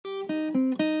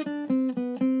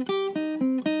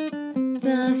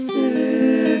A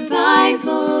survival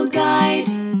guide.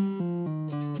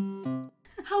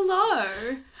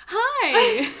 Hello.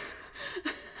 Hi.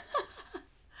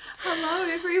 Hello,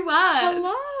 everyone.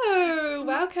 Hello.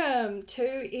 Welcome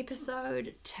to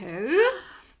episode 2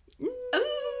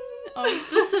 of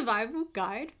the Survival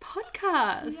Guide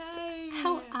podcast. Yay.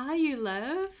 How are you,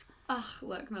 Liv? Oh,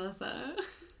 look, Melissa.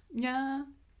 Yeah.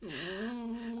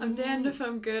 I'm damned if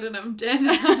I'm good and I'm damned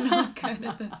if I'm not good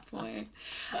at this point.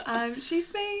 She's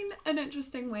been an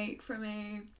interesting week for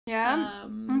me. Yeah.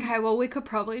 Okay, well, we could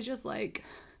probably just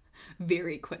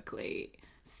very quickly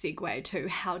segue to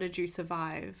how did you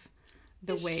survive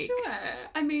the week? Sure.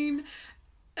 I mean,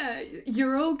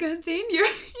 you're all good then? You're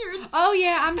Oh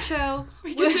yeah, I'm chill.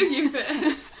 We could do you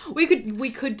first. We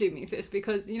could do me first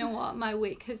because you know what, my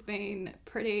week has been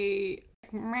pretty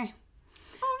meh.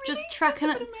 Oh, really?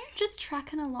 Just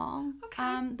trucking along.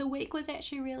 Okay. The week was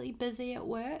actually really busy at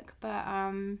work, but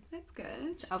That's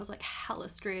good. I was hella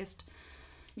stressed.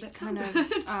 Just That's kind not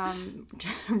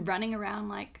of running around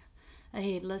like a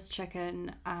headless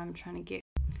chicken, trying to get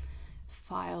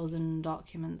files and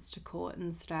documents to court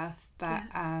and stuff. But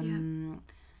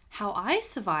how I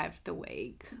survived the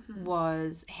week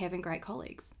was having great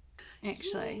colleagues.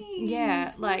 Actually,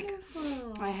 Jeez,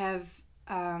 wonderful. I have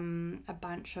a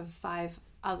bunch of 5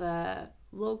 other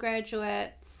law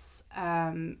graduates,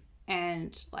 and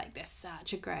they're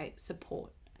such a great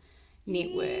support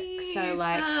network. So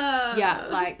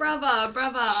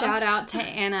brava. Shout out to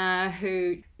Anna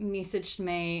who messaged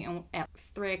me at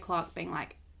 3 o'clock being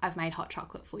like, I've made hot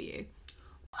chocolate for you.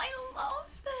 I love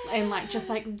that. And just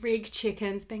reg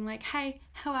chickens being like, hey,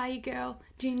 how are you, girl?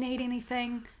 Do you need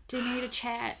anything? Do you need a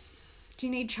chat? Do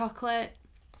you need chocolate?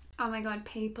 Oh my god,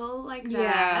 people like Yeah.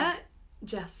 that,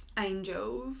 just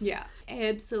angels. Yeah,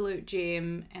 absolute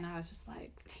gem. And I was just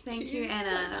like, Thank you, Anna.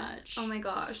 so much. Oh my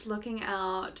gosh, looking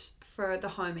out for the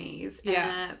homies. Yeah.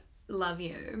 Anna, love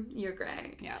you. You're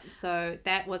great. Yeah, so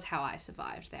that was how I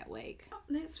survived that week.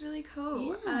 That's really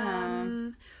cool. Yeah.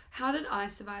 How did I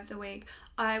survive the week?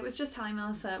 I was just telling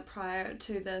Melissa prior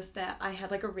to this that I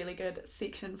had a really good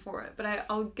section for it, but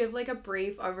I'll give a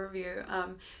brief overview.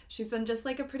 She's been just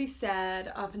a pretty sad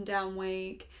up and down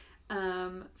week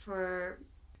for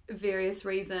various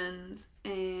reasons,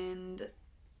 and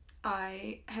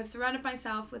I have surrounded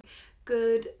myself with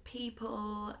good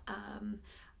people.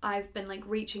 I've been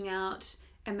reaching out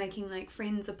and making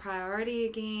friends a priority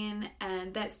again,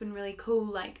 and that's been really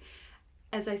cool.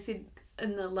 As I said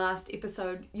in the last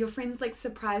episode, your friends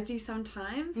surprise you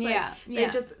sometimes. They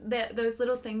just those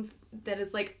little things that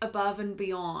is above and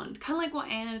beyond, kind of like what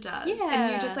Anna does. Yeah.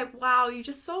 And you're just wow, you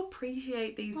just so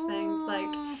appreciate these things.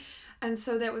 Aww. And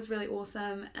so that was really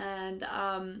awesome. And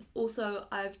also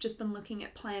I've just been looking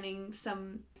at planning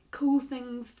some cool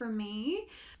things for me.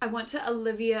 I want to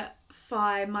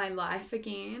Olivia-fy my life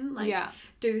again.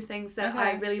 Do things that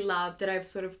I really love that I've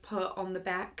sort of put on the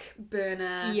back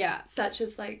burner. Yeah. Such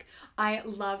as I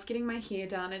love getting my hair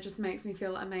done. It just makes me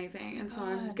feel amazing. And so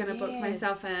I'm going to book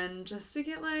myself in just to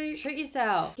get treat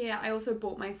yourself. Yeah, I also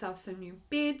bought myself some new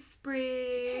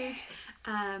bedspread.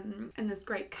 And this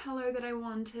great colour that I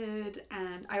wanted,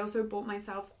 and I also bought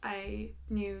myself a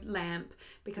new lamp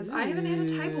because I haven't had a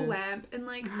table lamp in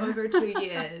over 2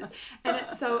 years, and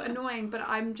it's so annoying, but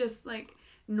I'm just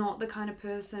not the kind of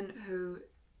person who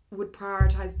would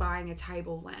prioritize buying a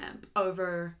table lamp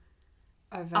over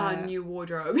our new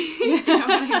wardrobe. You know what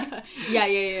I mean? Yeah.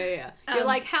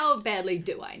 You're how badly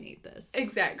do I need this?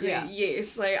 Exactly. Yeah.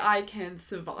 Yes. I can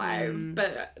survive,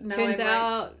 but now turns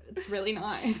out it's really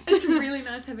nice. It's really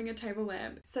nice having a table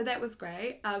lamp. So that was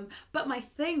great. But my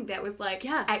thing that was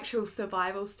actual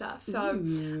survival stuff. So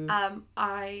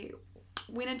I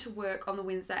went into work on the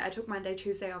Wednesday. I took Monday,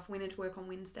 Tuesday off. Went into work on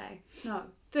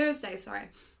Thursday. Sorry.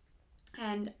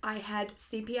 And I had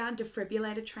CPR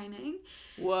defibrillator training.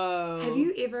 Whoa. Have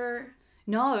you ever?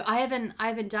 No, I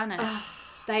haven't done it.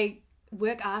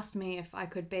 Work asked me if I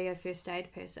could be a first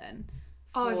aid person.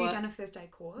 Have you done a first aid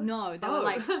course? No, they were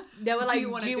like,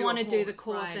 do you want to do the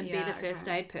course and be the first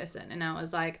aid person? And I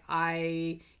was like,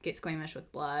 I get squeamish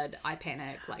with blood. I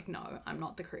panic. No, I'm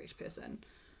not the correct person.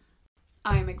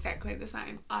 I am exactly the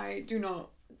same. I do not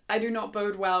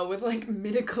bode well with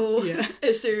medical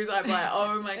issues. I'm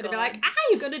oh my god. It'd be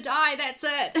you're gonna die, that's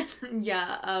it.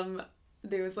 Yeah,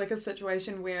 there was a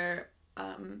situation where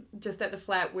just at the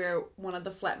flat where one of the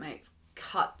flatmates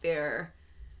cut their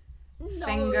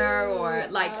finger or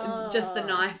just the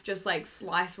knife just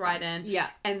slice right in.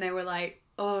 Yeah. And they were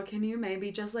oh, can you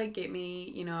maybe just get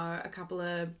me, a couple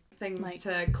of things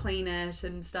to clean it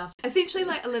and stuff. Essentially,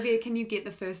 Olivia, can you get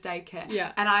the first aid kit?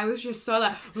 Yeah. And I was just so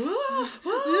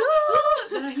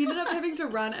Then I ended up having to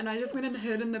run, and I just went and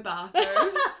hid in the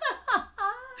bathroom.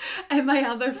 And my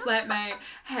other flatmate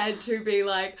had to be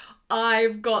like,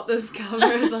 I've got this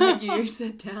covered, like, you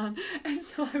sit down. And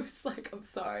so I was like, I'm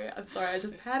sorry, I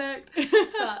just panicked.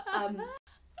 But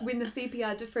when the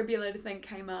CPR defibrillator thing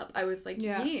came up, I was like,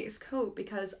 yes, cool,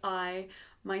 because I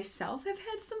myself have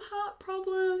had some heart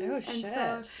problems. Oh, and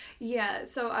shit.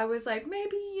 so I was like,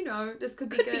 maybe, this could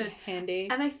be good. Be handy.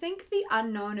 And I think the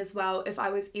unknown as well, if I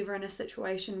was ever in a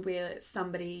situation where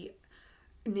somebody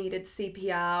needed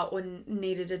CPR or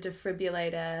needed a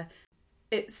defibrillator,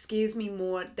 it scares me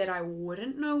more that I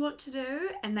wouldn't know what to do.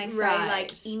 And they say,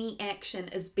 like, any action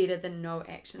is better than no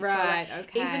action. Right, so, like,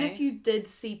 okay. even if you did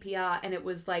CPR and it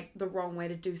was, like, the wrong way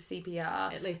to do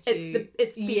CPR, at least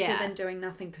it's better than doing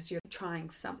nothing because you're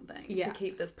trying something to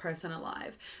keep this person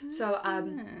alive. So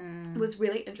it was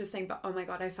really interesting. But, oh, my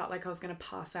God, I felt like I was going to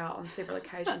pass out on several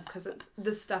occasions because it's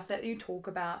the stuff that you talk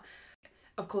about.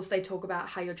 Of course, they talk about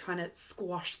how you're trying to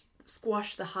squash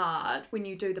the heart when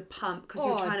you do the pump because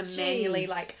you're trying to manually,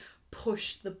 like,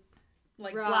 push the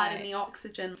blood and the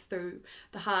oxygen through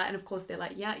the heart. And of course they're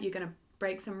like, yeah, you're gonna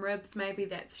break some ribs, maybe,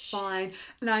 that's fine.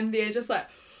 And I'm there just like,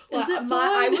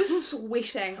 I was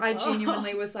sweating. I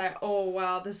genuinely was like, oh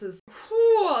wow, is it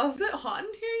hot in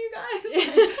here, you guys?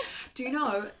 Like, do you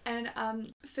know? And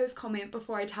first comment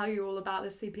before I tell you all about the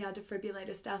CPR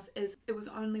defibrillator stuff is it was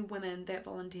only women that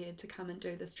volunteered to come and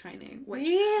do this training, which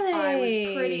I was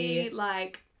pretty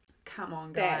like, come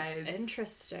on guys, that's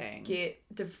interesting, get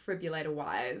defibrillator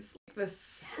wise.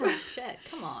 This shit,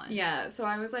 come on. Yeah, so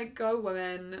I was like, go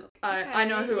women. I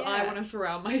know who I want to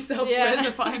surround myself with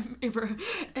if I'm ever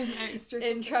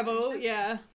in trouble.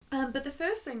 But the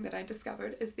first thing that I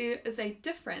discovered is there is a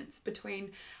difference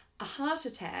between a heart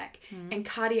attack and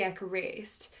cardiac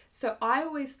arrest. So I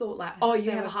always thought like, oh,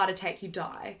 you have a heart attack, you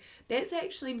die. That's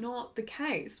actually not the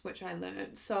case, which I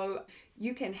learned. So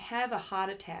you can have a heart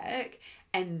attack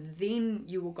and then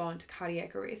you will go into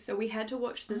cardiac arrest. So we had to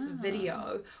watch this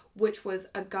video, which was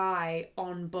a guy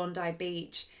on Bondi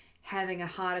Beach having a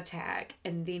heart attack,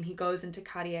 and then he goes into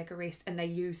cardiac arrest, and they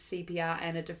use CPR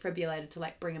and a defibrillator to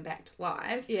like bring him back to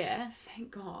life. Yeah.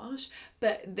 Thank gosh.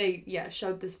 But they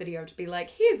showed this video to be like,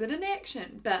 here's it in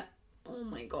action. But oh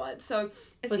my God. So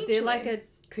was there like a,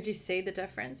 could you see the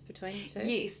difference between the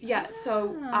two? Yes, yeah.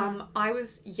 So I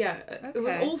was, it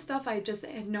was all stuff I just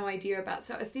had no idea about.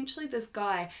 So essentially this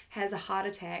guy has a heart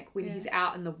attack when he's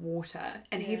out in the water,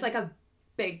 and he's like a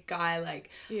big guy, like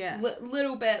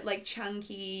little bit like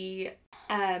chunky.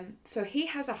 So he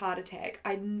has a heart attack.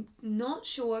 I'm not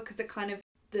sure because it kind of,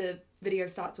 the video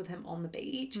starts with him on the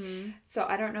beach. So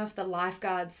I don't know if the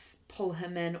lifeguards pull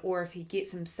him in or if he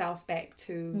gets himself back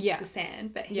to the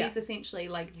sand. But he's essentially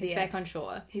like he's back on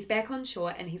shore. He's back on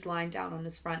shore and he's lying down on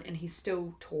his front and he's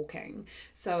still talking.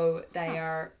 So they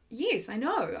are, yes, I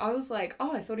know. I was like,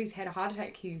 oh, I thought he's had a heart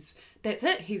attack. That's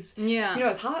it. He's,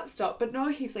 his heart stopped. But no,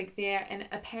 he's like there. And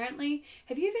apparently,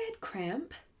 have you ever had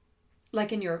cramp?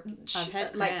 Like in your,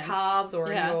 like calves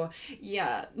or in your,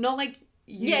 not like,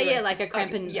 like a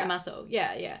cramp in a muscle.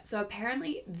 So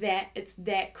apparently it's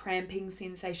that cramping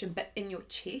sensation, but in your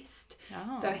chest.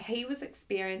 So he was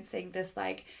experiencing this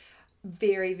like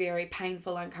very, very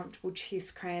painful, uncomfortable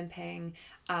chest cramping.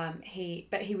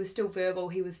 But he was still verbal.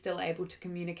 He was still able to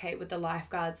communicate with the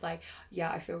lifeguards. Like,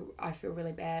 I feel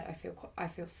really bad. I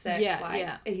feel sick.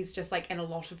 He's just like in a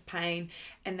lot of pain.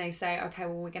 And they say, okay,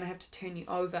 well, we're gonna have to turn you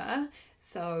over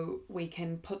so we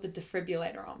can put the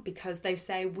defibrillator on, because they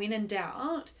say when in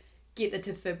doubt, get the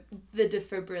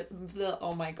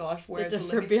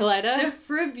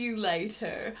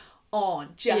defibrillator on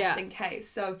just in case.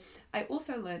 So I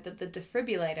also learned that the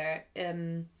defibrillator,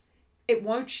 it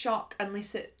won't shock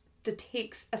unless it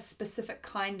detects a specific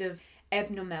kind of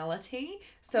abnormality.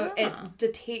 So it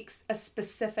detects a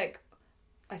specific,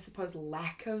 I suppose,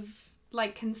 lack of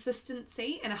like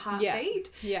consistency in a heartbeat.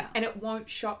 And it won't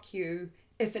shock you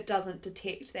if it doesn't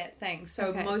detect that thing.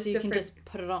 So most you can just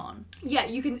put it on. Yeah,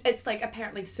 you can. It's like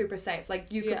apparently super safe.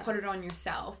 Like you could put it on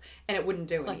yourself and it wouldn't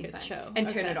do anything. It's chill. And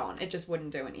turn it on. It just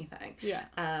wouldn't do anything.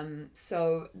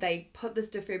 So they put this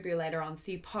defibrillator on.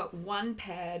 So you put one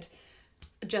pad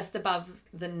just above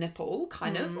the nipple,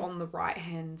 kind of on the right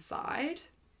hand side.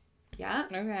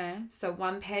 So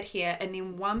one pad here, and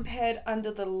then one pad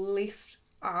under the left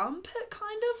armpit,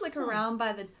 kind of like around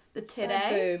by the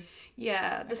titty.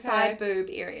 The side boob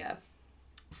area.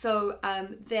 So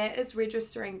that is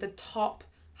registering the top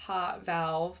heart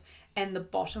valve and the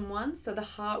bottom one. So the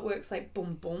heart works like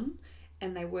boom boom,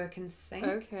 and they work in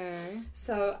sync.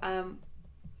 So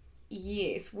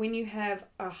Yes, when you have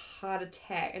a heart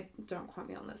attack, and don't quote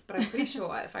me on this, but I'm pretty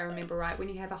sure if I remember right, when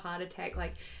you have a heart attack,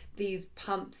 like these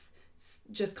pumps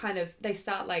just kind of, they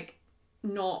start like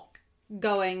not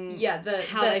going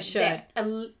how they should.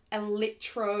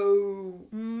 Electro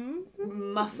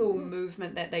muscle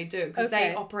movement that they do, because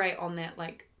they operate on that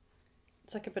like,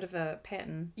 it's like a bit of a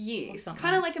pattern. Yes,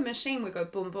 kind of like a machine would go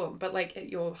boom boom, but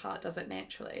like your heart does it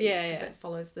naturally. Because it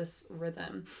follows this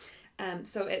rhythm.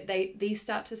 So these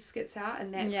start to skits out,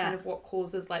 and that's kind of what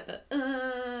causes like the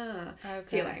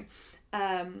feeling.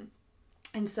 And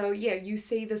so you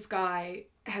see this guy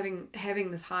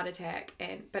having this heart attack,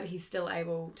 but he's still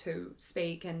able to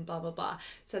speak and blah blah blah.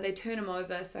 So they turn him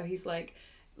over, so he's like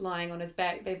lying on his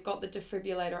back. They've got the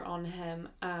defibrillator on him,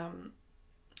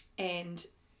 and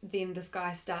then this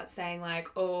guy starts saying like,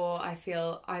 "Oh, I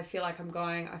feel like I'm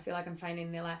fainting."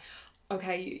 And they're like,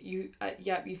 "Okay, you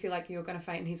feel like you're gonna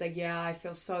faint." And he's like, "Yeah, I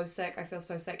feel so sick.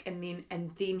 And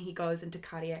then he goes into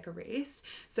cardiac arrest.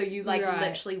 So you like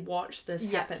literally watch this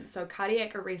happen. So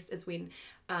cardiac arrest is when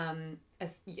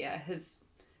his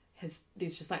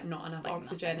there's just like not enough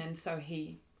oxygen, and so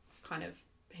he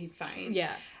faints.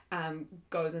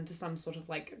 Goes into some sort of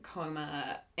like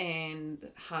coma, and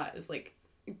heart is like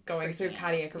going through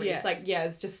cardiac arrest,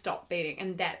 it's just stopped beating,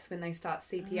 and that's when they start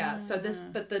CPR.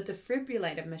 But the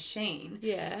defibrillator machine,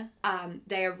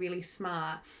 they are really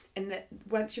smart, and that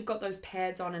once you've got those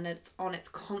pads on and it's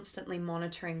constantly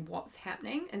monitoring what's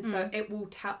happening, and so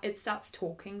it starts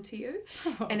talking to you,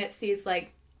 and it says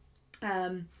like,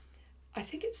 I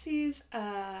think it says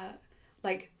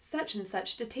like such and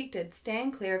such detected,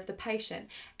 stand clear of the patient,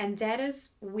 and that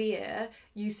is where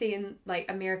you see in like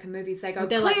American movies they go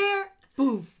clear. Like,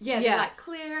 boof. They're like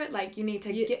clear, like you need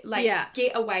to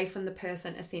get away from the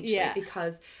person essentially,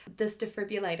 because this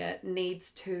defibrillator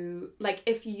needs to, like,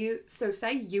 if you, so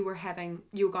say you were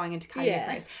going into cardiac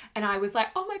arrest, and I was like,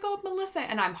 oh my god, Melissa,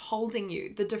 and I'm holding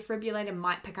you, the defibrillator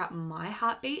might pick up my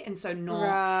heartbeat, and so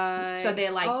so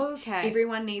they're like,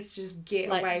 everyone needs to just get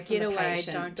away from the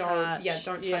patient,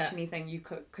 don't touch anything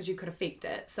because you could affect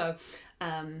it. So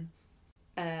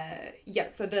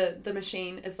so the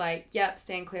machine is like,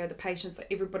 stand clear of the patient, so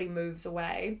everybody moves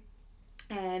away,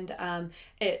 and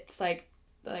it's like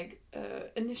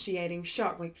initiating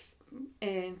shock, like,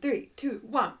 and 3, 2,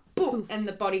 1, boom, and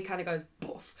the body kind of goes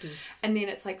poof, and then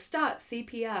it's like start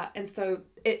CPR, and so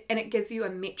it gives you a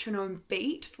metronome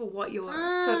beat for what you're,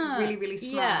 so it's really really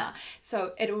smart,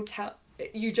 so it'll tell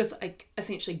you just like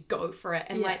essentially go for it,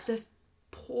 and like this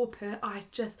poor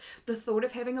the thought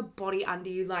of having a body under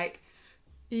you like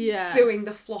doing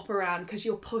the flop around because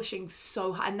you're pushing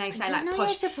so hard, and they say like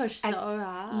push so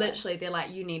hard. Literally, they're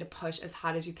like, you need to push as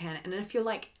hard as you can. And if you're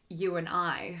like you and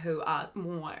I, who are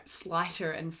more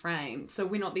slighter in frame, so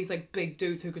we're not these like big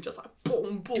dudes who could just like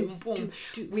boom boom boom.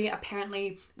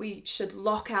 We should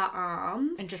lock our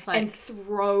arms and just like and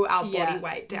throw our body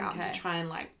weight down to try and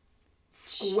like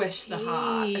squish the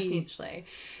heart, essentially.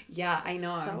 I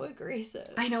know. So aggressive.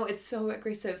 I know, it's so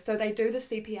aggressive. So they do the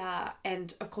CPR,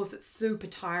 and of course it's super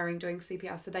tiring doing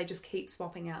CPR, so they just keep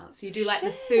swapping out. So you do like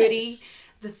the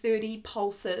 30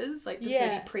 pulses, like the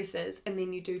 30 presses, and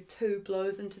then you do 2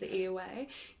 blows into the airway.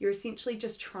 You're essentially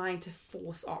just trying to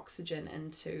force oxygen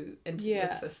into the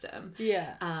system.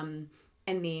 And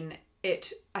then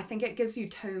I think it gives you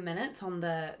 2 minutes on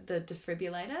the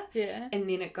defibrillator. And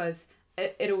then it goes,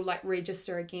 it'll like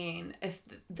register again if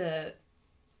the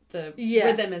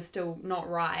rhythm is still not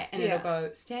right, and it'll go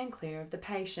stand clear of the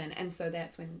patient, and so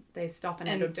that's when they stop, and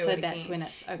it'll do it again. So that's when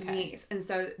it's okay. Yes, and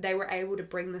so they were able to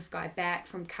bring this guy back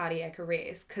from cardiac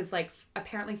arrest, because like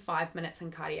apparently 5 minutes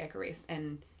in cardiac arrest,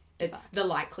 and it's the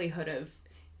likelihood of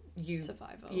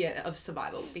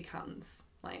survival becomes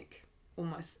like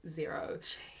almost zero.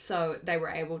 Jeez. So they were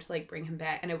able to like bring him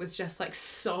back, and it was just like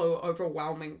so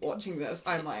overwhelming watching this.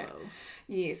 I'm like,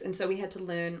 yes. And so we had to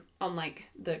learn on like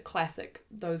the classic,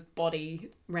 those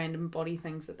random body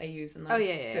things that they use in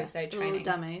those first aid training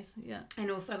dummies,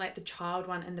 and also like the child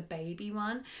one and the baby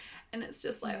one, and it's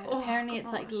just like apparently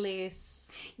it's like less.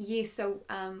 So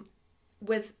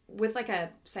with like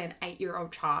say an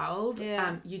 8-year-old child,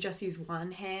 you just use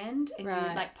one hand and you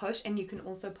like push, and you can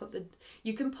also put the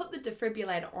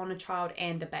defibrillator on a child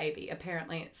and a baby.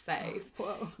 Apparently it's safe.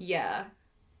 Whoa.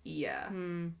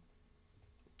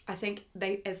 I think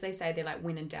as they say, they're like,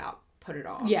 when in doubt, put it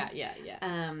on.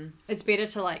 It's better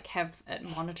to like have it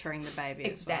monitoring the baby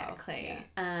exactly.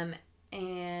 as well.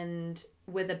 And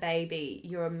with a baby,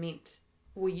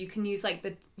 you can use like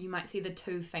you might see the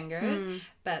 2 fingers,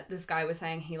 but this guy was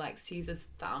saying he likes to use his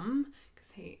thumb,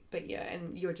 But yeah,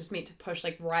 and you're just meant to push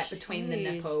like right between the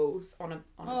nipples on a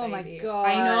oh baby. My God.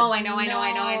 I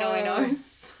know.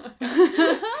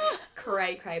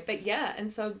 Cray. But yeah,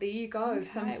 and so there you go. Okay.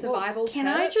 Some survival tips. Can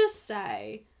I just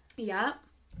say, yeah,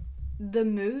 the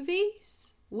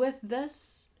movies with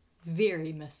this,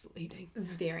 very misleading.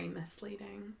 Very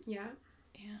misleading. Yeah.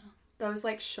 Yeah. Those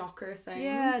like shocker things.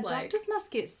 Yeah, like... doctors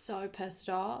must get so pissed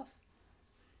off.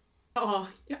 Oh,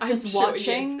 I'm just sure,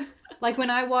 watching. Yes. Like when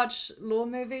I watch law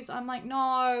movies, I'm like,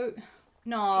 no.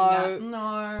 No.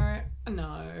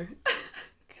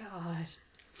 God.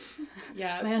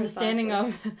 Yeah. My understanding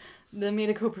of the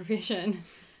medical profession.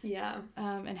 Yeah.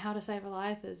 And how to save a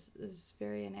life is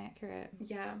very inaccurate.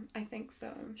 Yeah, I think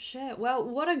so. Shit. Well,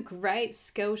 what a great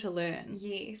skill to learn.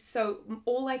 Yes. So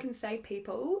all I can say,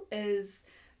 people, is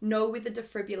know where the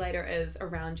defibrillator is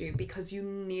around you, because you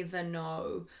never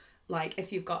know. Like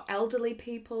if you've got elderly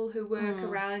people who work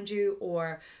around you,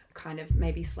 or kind of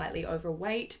maybe slightly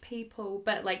overweight people,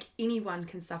 but like anyone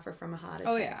can suffer from a heart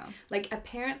attack. Oh yeah. Like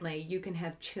apparently you can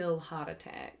have chill heart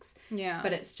attacks. Yeah.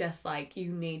 But it's just like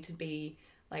you need to be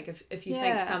like if you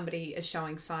think somebody is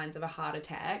showing signs of a heart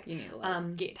attack, you need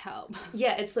to get help.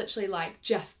 Yeah, it's literally like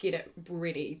just get it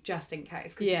ready just in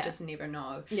case, because you just never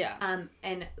know. Yeah.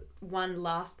 And one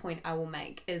last point I will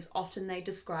make is often they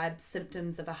describe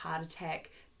symptoms of a heart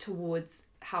attack towards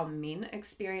how men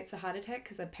experience a heart attack,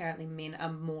 because apparently men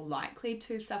are more likely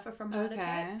to suffer from heart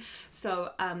attacks.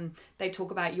 So they talk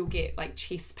about you'll get like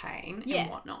chest pain and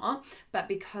whatnot, but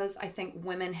because I think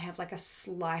women have like a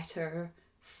slighter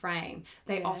frame,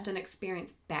 they often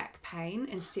experience back pain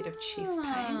instead of chest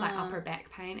pain, like upper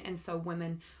back pain, and so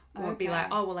women won't be like,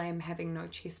 oh well, I am having no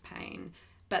chest pain,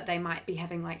 but they might be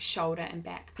having like shoulder and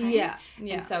back pain. Yeah.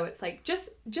 And so it's like just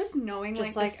knowing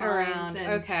just like the signs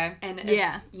around. And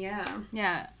yeah.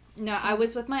 No, I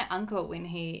was with my uncle when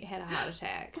he had a heart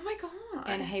attack. Oh my God.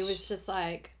 And he was just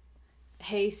like,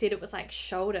 he said it was like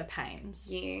shoulder pains.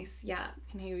 Yes, yeah.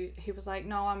 And he was like,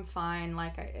 no, I'm fine.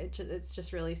 Like it's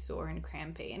just really sore and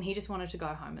crampy. And he just wanted to go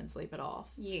home and sleep it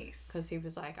off. Yes. Because he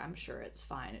was like, I'm sure it's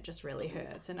fine. It just really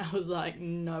hurts. And I was like,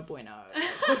 no bueno.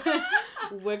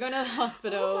 We're going to the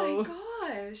hospital. Oh my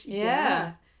gosh.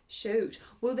 Yeah. Shoot.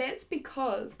 Well, that's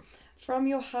because from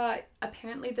your heart,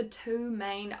 apparently the two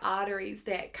main arteries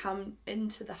that come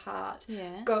into the heart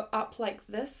go up like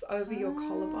this over your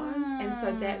collarbones, and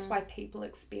so that's why people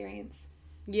experience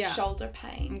shoulder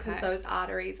pain, because those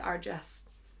arteries are just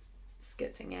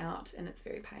skitzing out and it's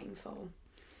very painful.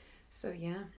 So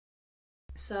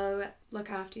so look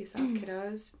after yourself,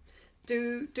 kiddos.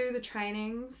 Do the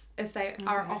trainings if they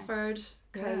are offered,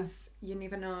 because you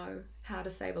never know how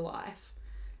to save a life.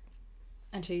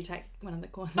 Until you take one of the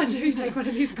courses. Until you take one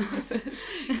of these courses.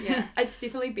 Yeah. It's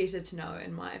definitely better to know,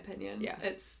 in my opinion. Yeah.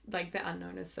 It's like the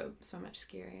unknown is so much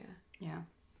scarier. Yeah.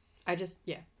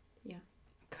 Yeah.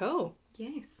 Cool.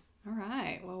 Yes. All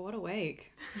right. Well, what a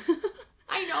week.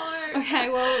 I know. Okay,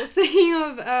 well, speaking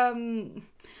of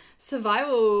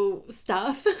survival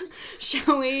stuff,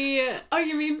 shall we... Oh,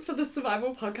 you mean for the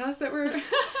survival podcast that we're...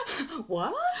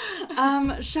 What?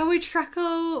 Shall we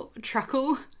truckle?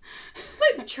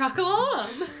 Let's truckle on.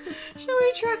 Shall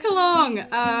we truck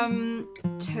along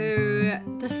to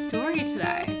the story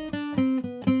today?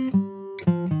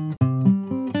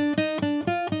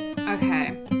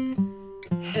 Okay.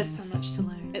 There's so much to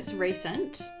learn. It's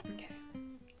recent. Okay.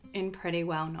 And pretty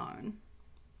well known.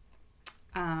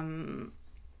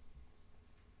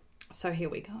 So here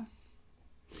we go.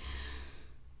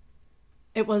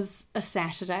 It was a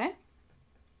Saturday,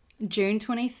 June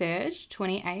 23rd,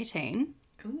 2018.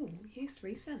 Oh, yes,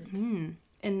 recent.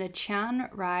 In the Chiang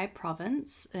Rai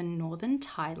province in northern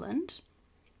Thailand,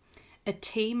 a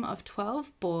team of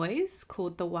 12 boys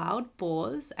called the Wild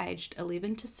Boars, aged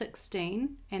 11 to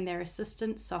 16, and their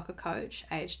assistant soccer coach,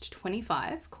 aged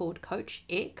 25, called Coach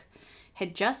Ek,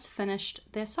 had just finished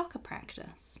their soccer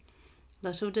practice.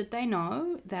 Little did they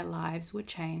know their lives would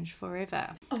change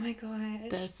forever. Oh my gosh.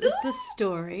 This is the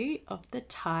story of the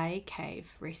Thai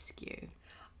cave rescue.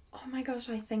 Oh my gosh,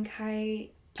 I think I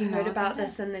heard about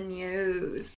this in the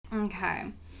news.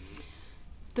 Okay.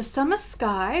 The summer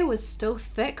sky was still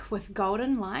thick with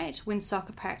golden light when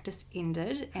soccer practice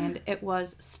ended, and it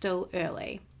was still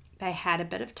early. They had a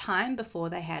bit of time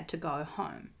before they had to go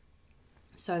home.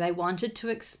 So they wanted to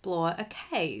explore a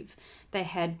cave they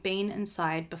had been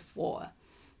inside before.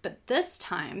 But this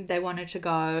time they wanted to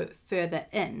go further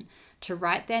in to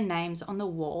write their names on the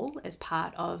wall as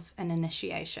part of an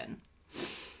initiation.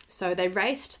 So they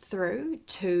raced through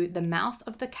to the mouth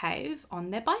of the cave on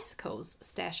their bicycles,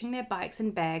 stashing their bikes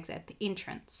and bags at the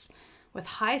entrance. With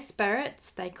high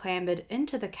spirits, they clambered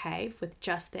into the cave with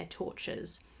just their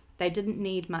torches. they didn't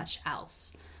need much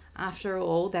else. After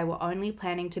all, they were only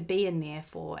planning to be in there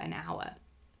for an hour.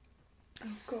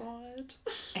 Oh, God.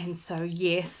 And so,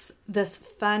 yes, this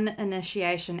fun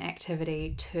initiation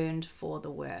activity turned for the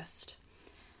worst.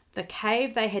 The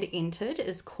cave they had entered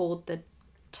is called the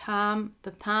Tham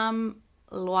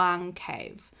Luang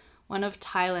cave, one of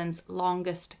Thailand's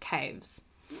longest caves.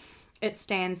 It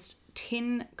stands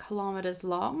 10 kilometers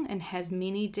long and has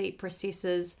many deep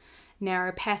recesses,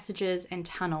 narrow passages and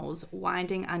tunnels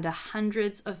winding under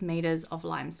hundreds of meters of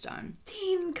limestone.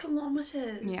 10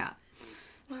 kilometers? Yeah.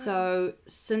 Wow. So,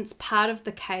 since part of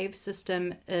the cave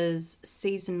system is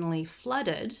seasonally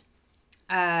flooded,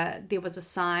 there was a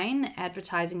sign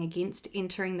advertising against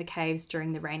entering the caves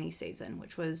during the rainy season,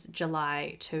 which was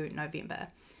July to November.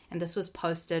 And this was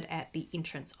posted at the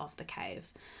entrance of the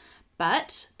cave.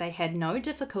 But they had no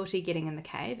difficulty getting in the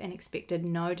cave and expected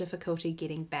no difficulty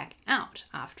getting back out.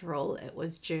 After all, it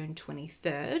was June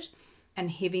 23rd,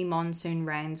 and heavy monsoon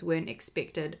rains weren't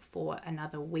expected for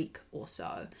another week or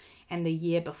so. And the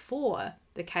year before,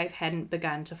 the cave hadn't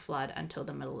begun to flood until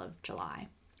the middle of July.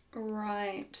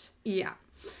 Right. Yeah.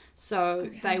 So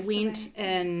they went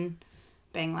in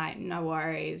being like, no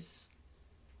worries,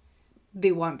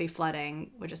 there won't be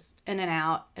flooding, we're just in and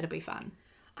out, it'll be fun.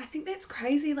 I think that's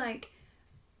crazy. Like,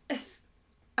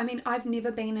 I've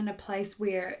never been in a place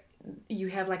where you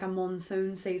have like a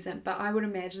monsoon season, but I would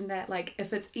imagine that like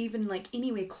if it's even like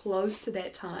anywhere close to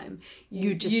that time,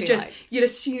 you'd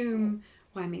assume.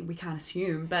 Well, I mean, we can't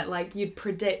assume, but like you'd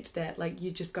predict that like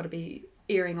you just got to be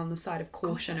erring on the side of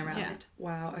caution around it.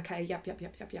 Wow. Okay. Yep.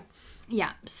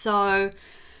 Yeah. So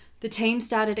the team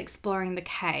started exploring the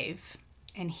cave,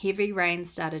 and heavy rain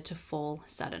started to fall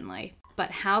suddenly.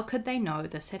 But how could they know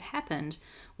this had happened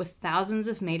with thousands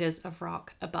of meters of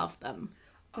rock above them?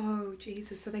 Oh,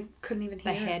 Jesus. So they couldn't even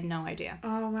hear They had no idea.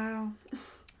 Oh, wow.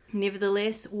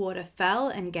 Nevertheless, water fell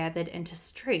and gathered into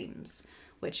streams,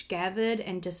 which gathered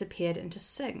and disappeared into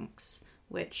sinks,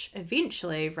 which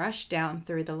eventually rushed down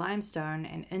through the limestone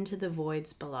and into the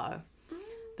voids below.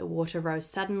 The water rose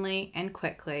suddenly and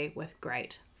quickly with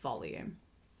great volume.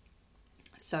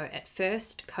 So at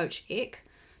first, Coach Eck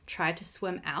tried to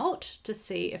swim out to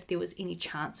see if there was any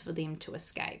chance for them to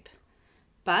escape,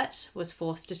 but was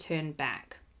forced to turn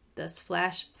back. This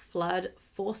flash flood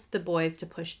forced the boys to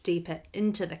push deeper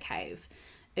into the cave,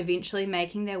 eventually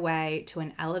making their way to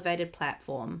an elevated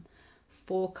platform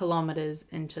 4 kilometers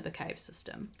into the cave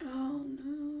system. Oh,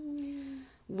 no.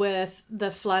 With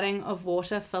the flooding of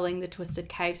water filling the twisted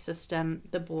cave system,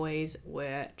 the boys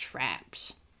were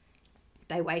trapped.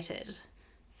 They waited,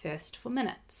 first for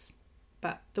minutes,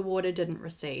 but the water didn't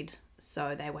recede,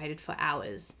 so they waited for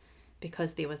hours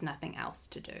because there was nothing else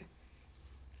to do.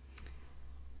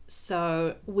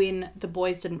 So when the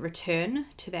boys didn't return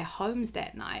to their homes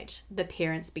that night, the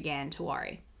parents began to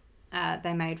worry.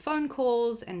 They made phone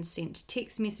calls and sent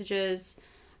text messages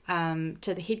to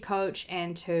the head coach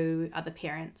and to other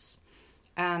parents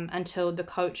until the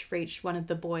coach reached one of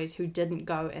the boys who didn't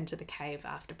go into the cave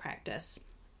after practice.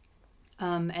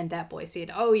 And that boy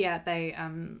said, oh yeah,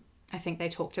 I think they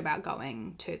talked about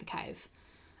going to the cave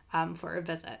for a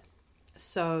visit.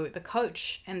 So the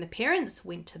coach and the parents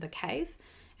went to the cave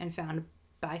and found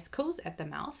bicycles at the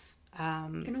mouth.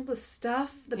 And all the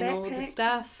stuff, the backpacks. And all the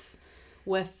stuff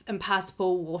with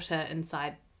impassable water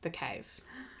inside the cave.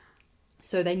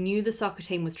 So they knew the soccer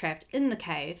team was trapped in the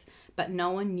cave, but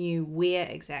no one knew where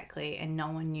exactly and no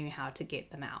one knew how to get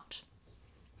them out.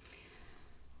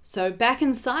 So back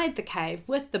inside the cave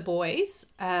with the boys,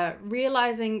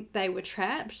 realizing they were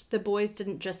trapped, the boys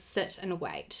didn't just sit and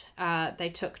wait. They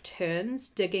took turns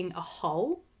digging a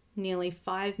hole nearly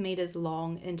 5 meters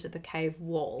long into the cave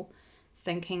wall,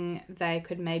 thinking they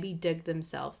could maybe dig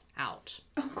themselves out.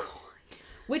 Oh, God.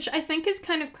 Which I think is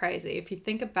kind of crazy if you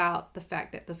think about the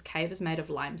fact that this cave is made of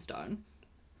limestone.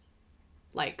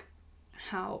 Like,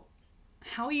 how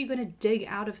are you going to dig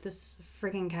out of this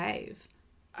frigging cave?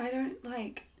 I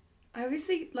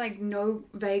obviously know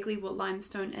vaguely what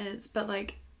limestone is, but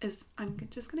I'm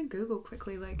just gonna Google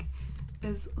quickly,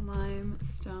 is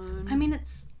limestone. I mean,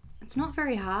 it's not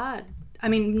very hard. I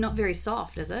mean, not very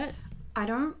soft, is it? I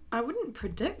wouldn't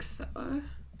predict so.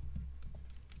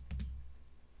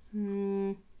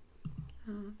 Oh,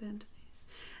 then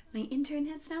my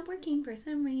internet's not working for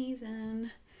some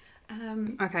reason.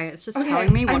 Okay, it's just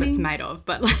telling me what it's made of,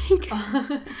 but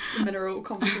mineral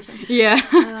composition. Yeah.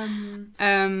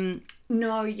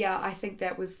 No, yeah, I think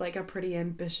that was a pretty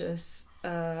ambitious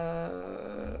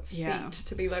feat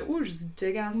to be we'll just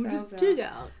dig ourselves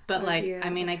out. But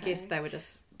I guess they were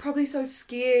just probably so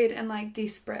scared and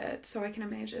desperate, so I can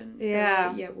imagine.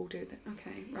 Yeah. Yeah, we'll do that.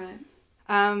 Okay, right.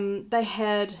 They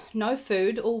had no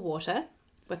food or water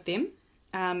with them.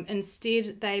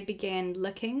 Instead, they began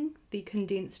licking the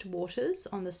condensed waters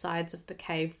on the sides of the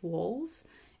cave walls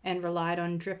and relied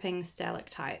on dripping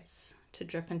stalactites to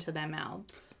drip into their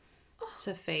mouths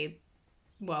to feed,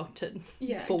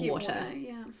 for water.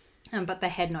 But they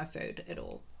had no food at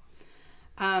all.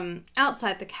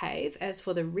 Outside the cave, as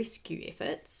for the rescue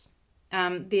efforts,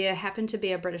 there happened to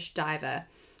be a British diver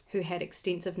who had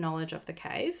extensive knowledge of the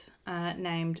cave,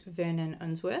 named Vernon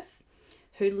Unsworth,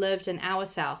 who lived an hour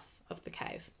south of the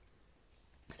cave.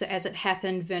 So as it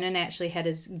happened, Vernon actually had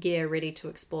his gear ready to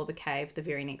explore the cave the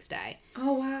very next day.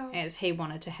 Oh, wow. As he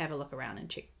wanted to have a look around and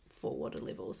check for water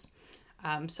levels.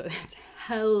 So that's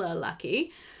hella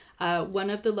lucky. One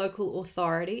of the local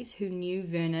authorities who knew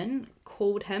Vernon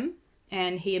called him,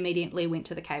 and he immediately went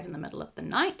to the cave in the middle of the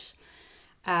night.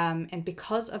 And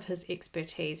because of his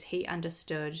expertise, he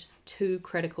understood two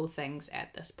critical things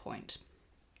at this point.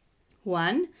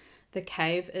 One, the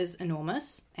cave is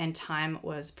enormous and time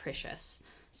was precious.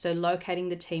 So locating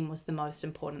the team was the most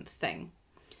important thing.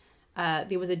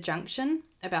 There was a junction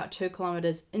about 2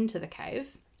 kilometers into the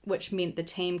cave, which meant the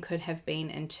team could have been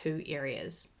in 2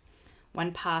 areas.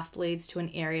 One path leads to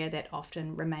an area that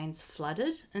often remains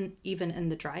flooded, and even in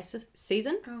the dry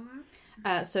season. Oh,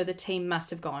 wow. So the team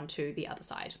must have gone to the other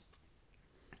side.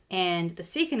 And the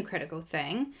second critical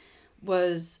thing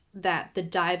was that the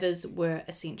divers were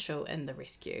essential in the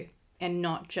rescue, and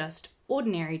not just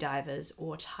ordinary divers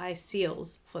or Thai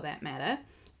SEALs for that matter,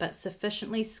 but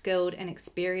sufficiently skilled and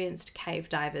experienced cave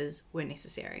divers were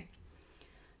necessary.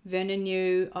 Vernon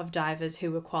knew of divers who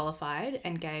were qualified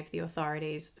and gave the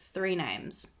authorities 3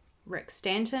 names: Rick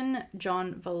Stanton,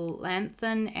 John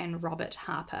Valanthan, and Robert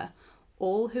Harper,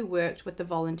 all who worked with the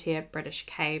volunteer British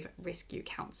Cave Rescue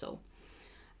Council.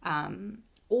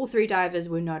 All 3 divers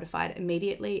were notified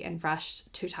immediately and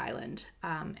rushed to Thailand,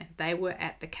 and they were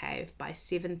at the cave by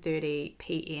 7:30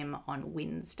 p.m. on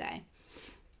Wednesday,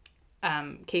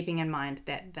 keeping in mind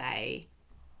that they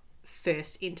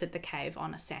first entered the cave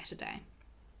on a Saturday.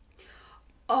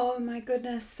 Oh my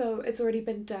goodness, so it's already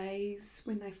been days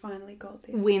when they finally got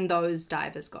there. When those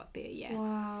divers got there, yeah.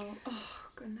 Wow. Oh,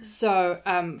 goodness. So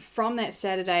from that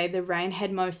Saturday, the rain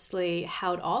had mostly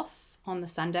held off on the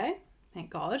Sunday, thank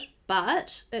God,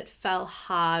 but it fell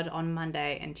hard on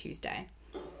Monday and Tuesday.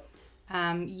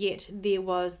 Yet there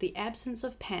was the absence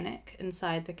of panic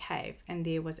inside the cave, and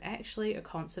there was actually a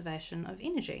conservation of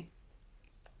energy.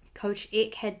 Coach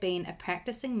Eck had been a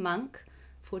practicing monk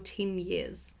for 10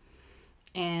 years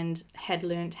and had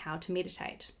learnt how to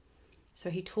meditate. So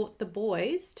he taught the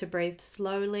boys to breathe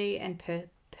slowly and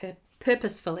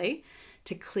purposefully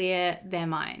to clear their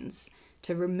minds,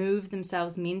 to remove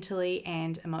themselves mentally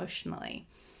and emotionally,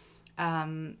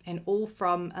 and all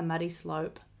from a muddy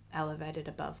slope elevated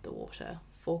above the water,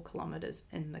 4 kilometers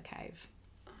in the cave.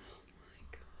 Oh my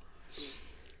God.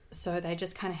 So they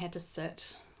just kind of had to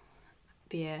sit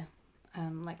there,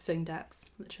 like sitting ducks,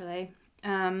 literally.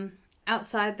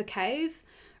 Outside the cave,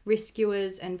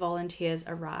 rescuers and volunteers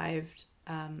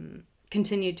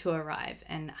continued to arrive,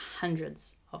 and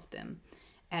hundreds of them,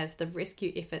 as the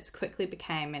rescue efforts quickly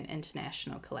became an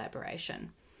international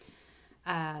collaboration.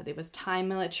 There was Thai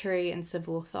military and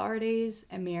civil authorities,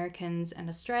 Americans and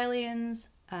Australians,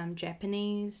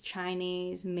 Japanese,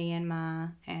 Chinese,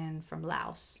 Myanmar, and from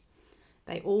Laos.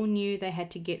 They all knew they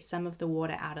had to get some of the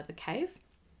water out of the cave,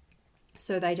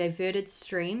 so they diverted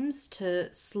streams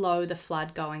to slow the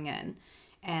flood going in,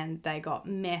 and they got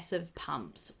massive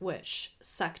pumps which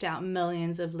sucked out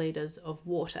millions of litres of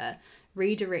water,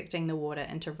 redirecting the water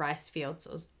into rice fields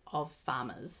of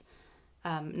farmers.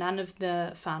 None of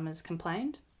the farmers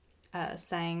complained,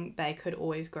 saying they could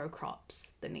always grow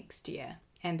crops the next year,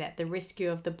 and that the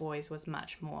rescue of the boys was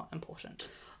much more important.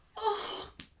 Oh,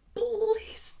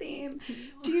 bless them.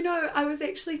 Do you know, I was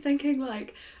actually thinking,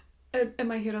 like, in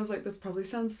my head I was like, this probably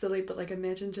sounds silly, but like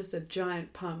imagine just a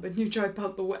giant pump and you try to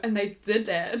pump the water, and they did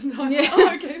that. And I'm like,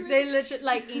 oh, okay, they literally,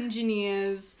 like,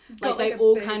 engineers, like they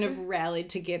all kind of rallied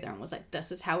together and was like, this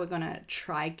is how we're gonna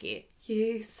try get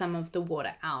some of the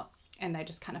water out, and they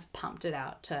just kind of pumped it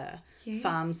out to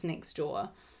farms next door.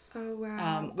 Oh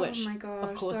wow. Which oh my gosh,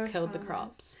 of course killed farmers. the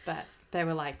crops, but they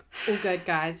were like, all good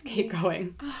guys, keep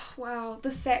going. Oh wow,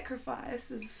 the sacrifice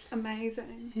is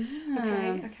amazing.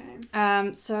 Yeah.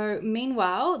 Okay. So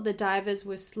meanwhile, the divers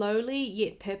were slowly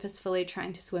yet purposefully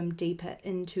trying to swim deeper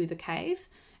into the cave,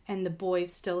 and the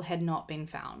boys still had not been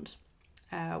found.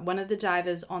 One of the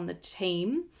divers on the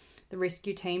team, the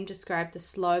rescue team, described the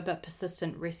slow but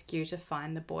persistent rescue to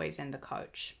find the boys and the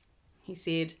coach. He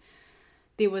said,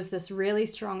 there was this really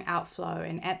strong outflow,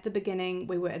 and at the beginning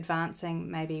we were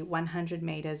advancing maybe 100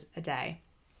 meters a day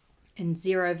in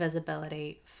zero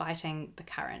visibility, fighting the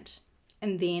current.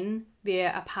 And then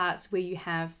there are parts where you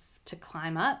have to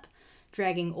climb up,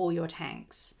 dragging all your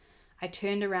tanks. I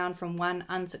turned around from one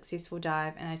unsuccessful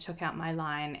dive and I took out my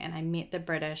line, and I met the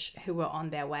British who were on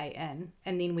their way in.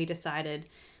 And then we decided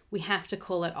we have to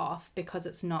call it off because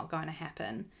it's not going to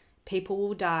happen. People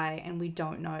will die and we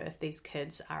don't know if these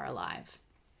kids are alive.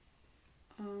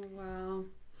 Oh,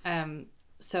 wow.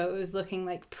 So it was looking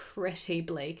like pretty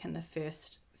bleak in the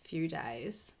first few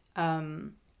days.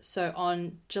 So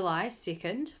on July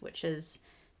 2nd, which is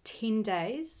 10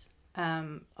 days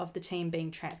of the team being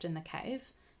trapped in the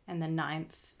cave, and the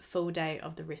 9th full day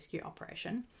of the rescue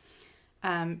operation,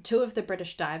 2 of the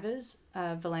British divers,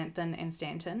 Valenthin and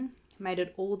Stanton, made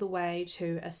it all the way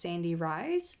to a sandy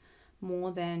rise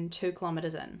more than 2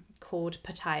 kilometers in, called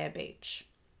Pattaya Beach.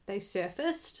 They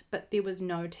surfaced, but there was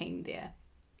no team there.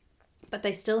 But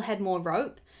they still had more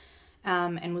rope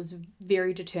and was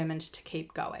very determined to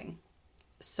keep going.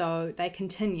 So they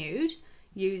continued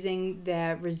using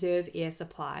their reserve air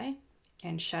supply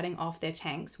and shutting off their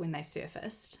tanks when they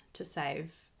surfaced to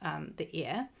save the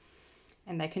air.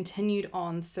 And they continued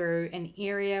on through an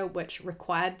area which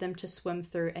required them to swim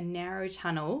through a narrow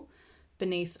tunnel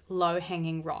beneath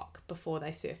low-hanging rock before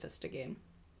they surfaced again.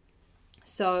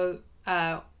 So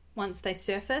once they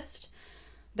surfaced,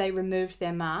 they removed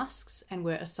their masks and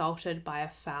were assaulted by a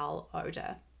foul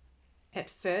odour. At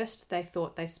first, they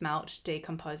thought they smelt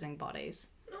decomposing bodies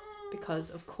because,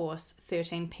 of course,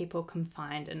 13 people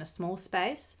confined in a small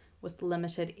space with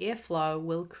limited airflow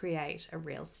will create a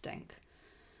real stink.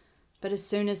 But as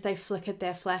soon as they flickered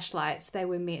their flashlights, they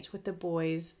were met with the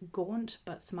boys' gaunt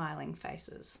but smiling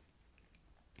faces.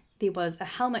 There was a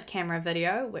helmet camera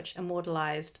video which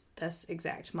immortalised this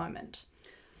exact moment.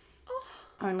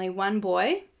 Only one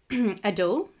boy,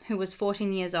 Adul, who was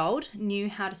 14 years old, knew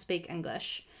how to speak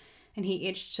English, and he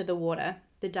edged to the water.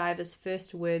 The diver's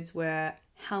first words were,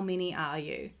 "How many are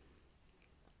you?"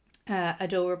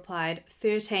 Adul replied,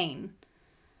 13.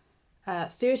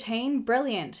 13?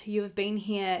 Brilliant. You have been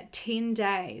here 10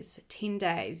 days. 10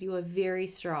 days. You are very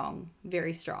strong.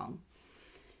 Very strong.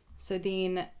 So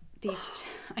then,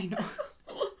 I know.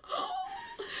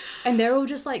 And they're all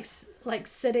just like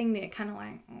sitting there kind of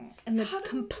like in the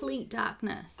complete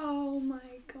darkness. Oh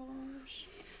my gosh.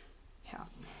 Yeah.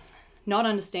 Not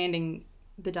understanding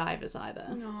the divers either.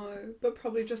 No, but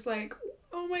probably just like,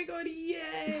 oh my god,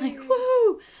 yay. Like,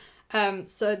 woo!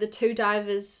 So the 2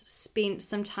 divers spent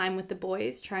some time with the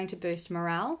boys trying to boost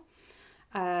morale.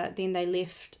 Then they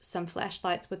left some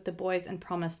flashlights with the boys and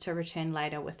promised to return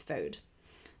later with food.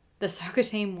 The soccer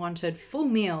team wanted full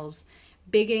meals,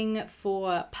 begging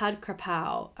for Pad Kra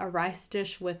Pao, a rice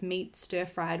dish with meat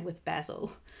stir-fried with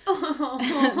basil.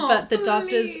 Oh, but the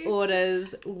doctor's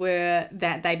orders were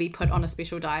that they be put on a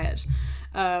special diet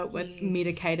with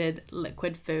medicated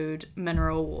liquid food,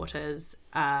 mineral waters,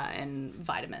 and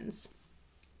vitamins.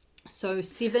 So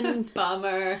 7...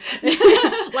 Bummer.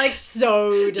 Like,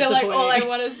 so disappointing. They're like, all I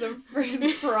want is some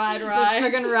fried rice.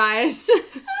 Friggin' rice.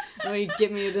 Oh, you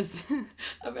give me this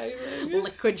amazing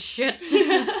liquid shit.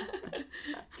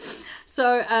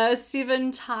 So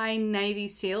 7 Thai Navy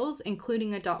SEALs,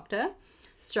 including a doctor,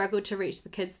 struggled to reach the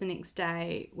kids the next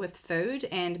day with food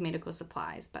and medical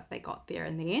supplies, but they got there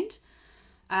in the end.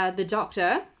 The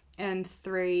doctor and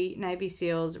 3 Navy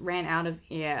SEALs ran out of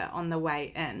air on the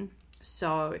way in,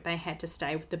 so they had to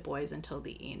stay with the boys until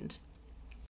the end.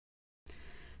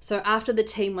 So after the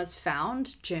team was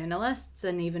found, journalists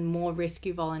and even more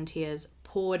rescue volunteers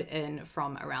poured in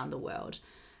from around the world.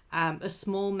 A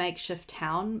small makeshift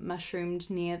town mushroomed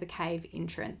near the cave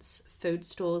entrance. Food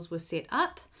stalls were set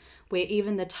up, where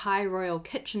even the Thai Royal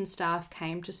Kitchen staff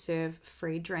came to serve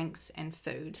free drinks and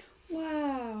food.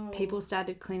 Wow. People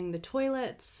started cleaning the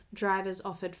toilets. Drivers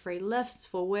offered free lifts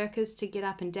for workers to get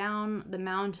up and down the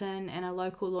mountain, and a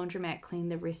local laundromat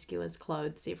cleaned the rescuers'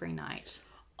 clothes every night.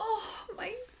 Oh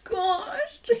my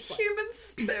gosh, the human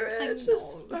spirit.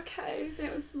 Okay,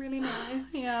 that was really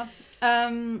nice. Yeah.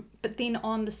 But then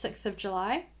on the 6th of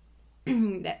July,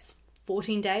 that's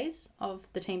 14 days of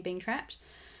the team being trapped,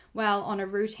 while on a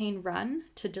routine run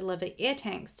to deliver air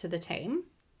tanks to the team,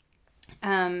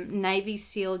 Navy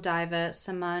SEAL diver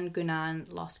Saman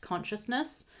Gunan lost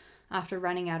consciousness after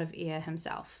running out of air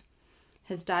himself.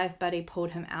 His dive buddy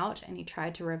pulled him out and he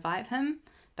tried to revive him,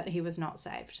 but he was not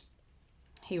saved.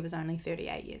 He was only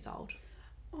 38 years old.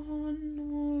 Oh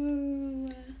no.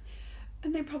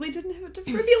 And they probably didn't have a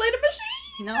defibrillator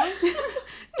machine? No.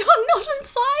 Not in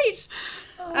sight.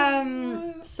 Oh,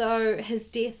 no. So his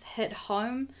death hit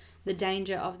home. the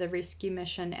danger of the rescue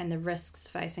mission and the risks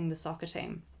facing the soccer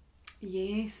team.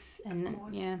 Yes, of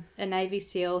course. Yeah, a Navy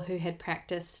SEAL who had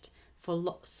practiced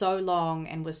for so long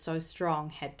and was so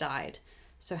strong had died.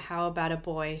 So how about a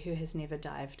boy who has never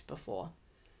dived before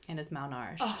and is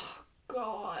malnourished? Oh,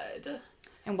 God.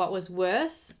 And what was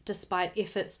worse, despite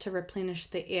efforts to replenish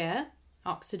the air,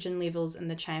 oxygen levels in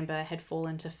the chamber had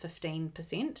fallen to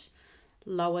 15%,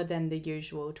 lower than the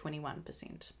usual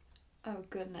 21%. Oh,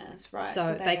 goodness. Right.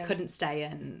 So they couldn't stay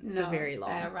in for very long.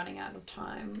 They are running out of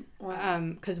time. Wow.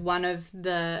 Because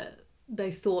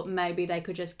they thought maybe they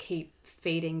could just keep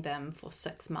feeding them for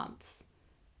 6 months.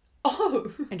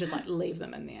 Oh! And just like leave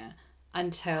them in there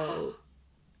until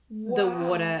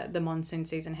the monsoon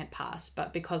season had passed.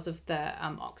 But because of the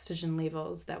oxygen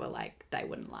levels, they were like, they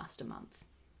wouldn't last a month.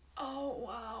 Oh,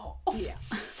 wow. Yeah.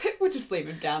 We'll just leave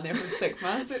them down there for 6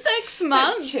 months. 6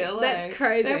 months? That's chill. That's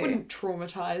crazy. That wouldn't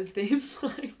traumatize them.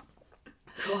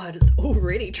 God, it's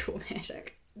already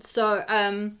traumatic. So,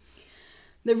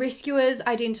 the rescuers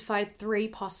identified 3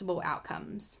 possible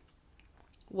outcomes.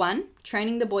 1,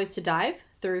 training the boys to dive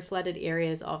through flooded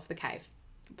areas of the cave.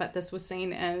 But this was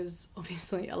seen as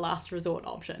obviously a last resort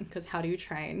option, because how do you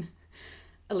train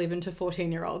 11 to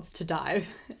 14-year-olds to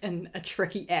dive in a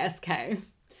tricky ass cave?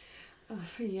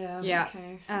 Yeah.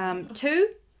 Okay. 2,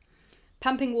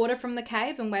 pumping water from the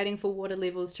cave and waiting for water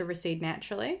levels to recede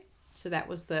naturally. So that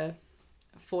was the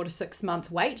 4 to 6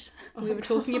 month wait we were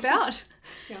talking about.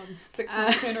 Yeah, 6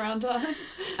 month turnaround time.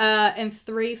 And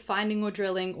 3, finding or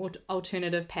drilling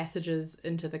alternative passages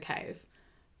into the cave.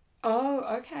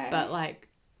 Oh, okay. But like,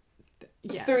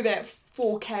 yeah. Through that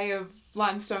 4K of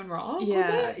limestone rock,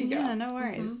 yeah. was it? Yeah, no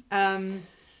worries. Mm-hmm.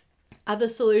 Other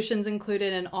solutions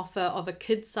included an offer of a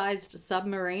kid-sized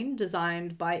submarine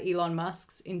designed by Elon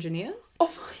Musk's engineers.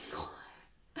 Oh my God.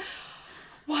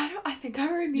 Why do I think I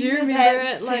remember, do you remember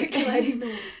that it, like,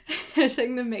 circulating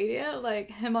hitting the media, like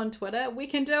him on Twitter? We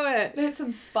can do it. That's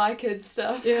some Spy Kids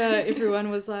stuff. Yeah, everyone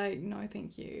was like, no,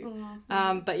 thank you.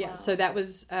 But yeah, wow. so that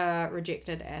was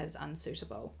rejected as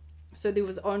unsuitable. So there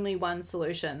was only one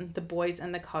solution. The boys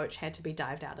and the coach had to be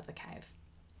dived out of the cave.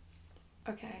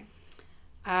 Okay.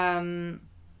 On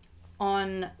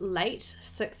late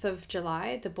 6th of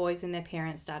July, the boys and their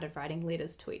parents started writing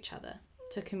letters to each other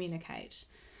to communicate.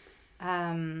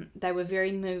 They were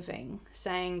very moving,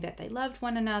 saying that they loved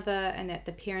one another and that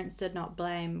the parents did not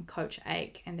blame Coach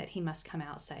Ake and that he must come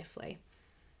out safely.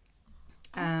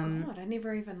 Oh God, I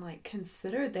never even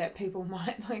considered that people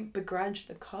might begrudge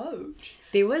the coach.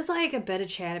 There was a bit of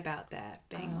chat about that,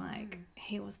 being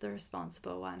he was the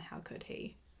responsible one, how could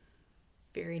he?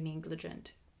 Very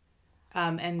negligent.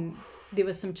 And there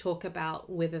was some talk about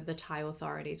whether the Thai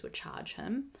authorities would charge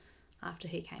him after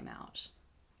he came out.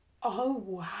 Oh,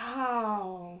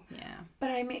 wow. Yeah.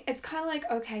 But I mean, it's kind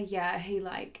of okay, yeah, he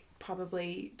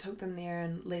probably took them there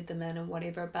and led them in and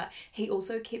whatever, but he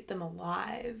also kept them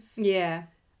alive. Yeah.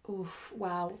 Oof,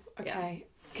 wow. Okay. Yeah.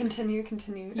 Continue.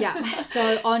 Yeah.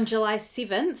 So on July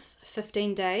 7th,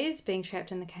 15 days being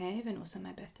trapped in the cave, and also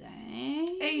my birthday.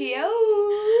 Yo!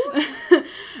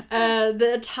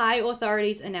 The Thai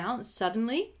authorities announced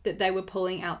suddenly that they were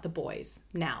pulling out the boys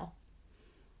now.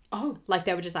 Oh.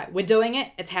 They were just we're doing it.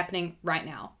 It's happening right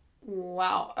now.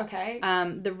 Wow. Okay.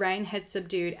 The rain had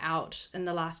subdued out in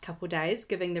the last couple of days,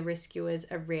 giving the rescuers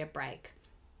a rare break.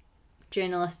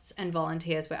 Journalists and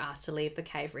volunteers were asked to leave the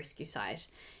cave rescue site,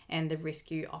 and the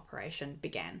rescue operation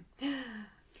began.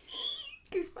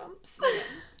 Goosebumps.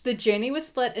 The journey was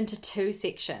split into 2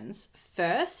 sections.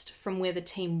 First, from where the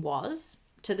team was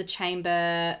to the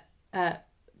chamber,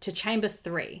 to chamber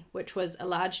 3, which was a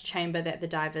large chamber that the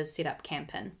divers set up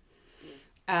camp in.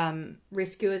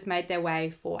 Rescuers made their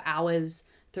way for hours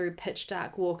through pitch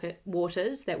dark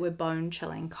waters that were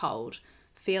bone-chilling cold,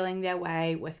 feeling their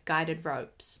way with guided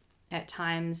ropes. At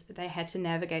times, they had to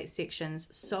navigate sections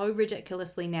so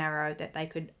ridiculously narrow that they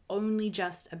could only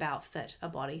just about fit a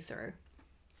body through.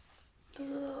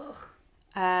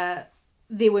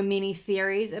 There were many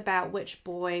theories about which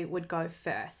boy would go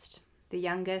first. The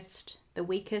youngest, the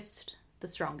weakest, the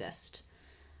strongest.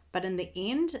 But in the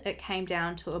end, it came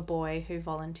down to a boy who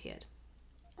volunteered.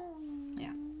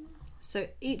 Yeah. So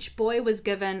each boy was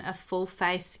given a full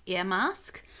face air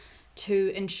mask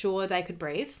to ensure they could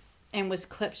breathe and was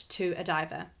clipped to a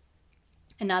diver.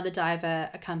 Another diver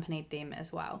accompanied them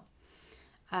as well.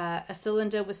 A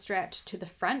cylinder was strapped to the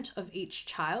front of each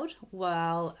child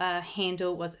while a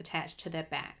handle was attached to their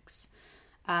backs.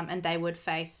 And they were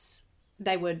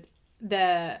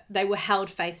held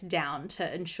face down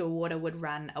to ensure water would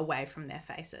run away from their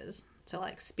faces. So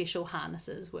special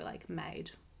harnesses were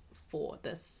made for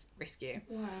this rescue.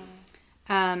 Wow.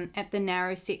 At the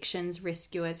narrow sections,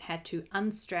 rescuers had to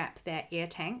unstrap their air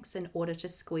tanks in order to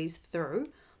squeeze through,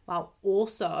 while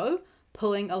also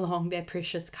pulling along their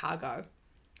precious cargo,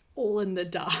 all in the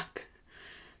dark.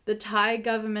 The Thai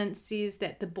government says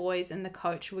that the boys in the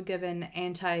coach were given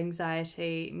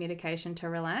anti-anxiety medication to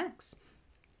relax,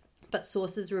 but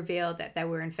sources reveal that they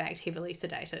were in fact heavily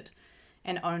sedated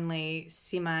and only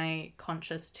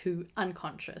semi-conscious to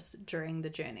unconscious during the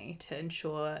journey to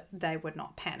ensure they would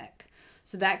not panic.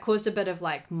 So that caused a bit of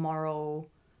like moral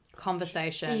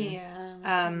conversation. Yeah, I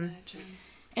can imagine.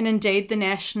 And indeed, the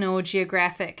National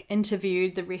Geographic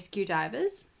interviewed the rescue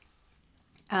divers.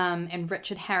 And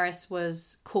Richard Harris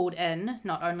was called in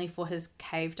not only for his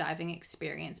cave diving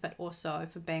experience, but also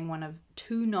for being one of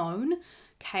 2 known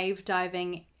cave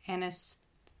diving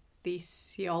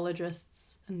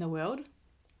anesthesiologists in the world.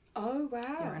 Oh, wow.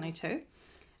 There are only 2.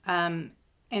 And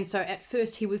so at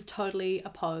first he was totally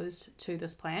opposed to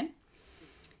this plan.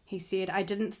 He said, "I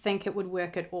didn't think it would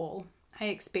work at all. I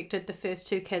expected the first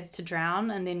 2 kids to drown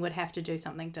and then would have to do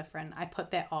something different. I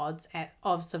put their odds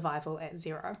of survival at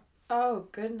 0. Oh,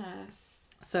 goodness.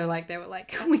 So, like, they were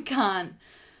like, we can't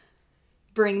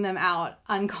bring them out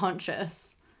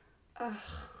unconscious.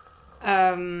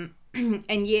 And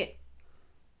yet,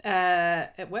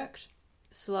 it worked.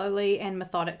 Slowly and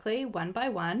methodically, one by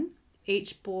one,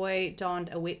 each boy donned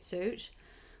a wetsuit,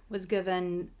 was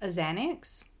given a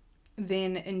Xanax,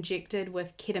 then injected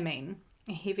with ketamine,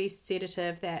 a heavy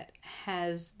sedative that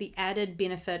has the added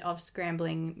benefit of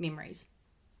scrambling memories.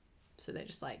 So they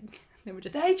just like...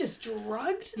 They just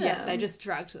drugged them? Yeah, they just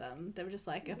drugged them. They were just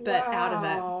like a bit out of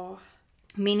it.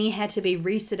 Many had to be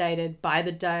resedated by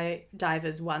the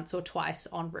divers once or twice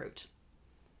en route.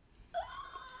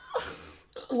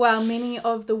 While many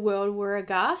of the world were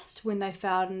aghast when they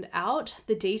found out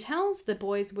the details, the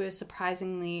boys were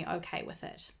surprisingly okay with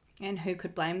it. And who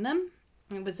could blame them?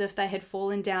 It was as if they had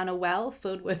fallen down a well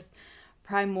filled with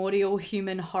primordial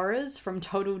human horrors, from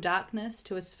total darkness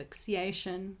to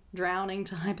asphyxiation, drowning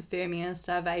to hypothermia,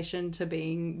 starvation to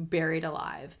being buried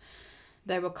alive.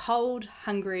 They were cold,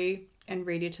 hungry, and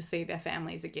ready to see their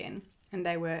families again. And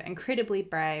they were incredibly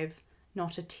brave.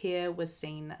 Not a tear was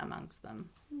seen amongst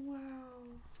them. Wow.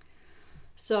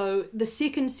 So the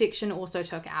second section also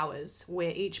took hours, where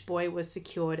each boy was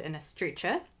secured in a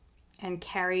stretcher and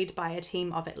carried by a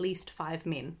team of at least 5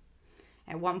 men.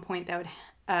 At one point, they would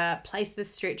place the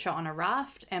stretcher on a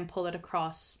raft and pull it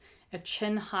across a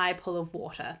chin-high pool of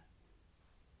water.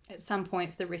 At some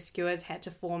points, the rescuers had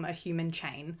to form a human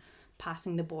chain,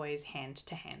 passing the boys hand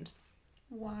to hand.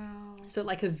 Wow. So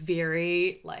like a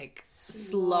very like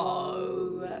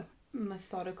slow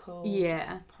methodical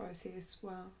process.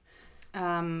 Wow.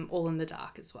 All in the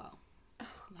dark as well.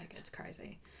 Like, it's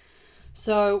crazy.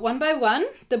 So one by one,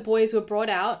 the boys were brought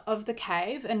out of the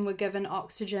cave and were given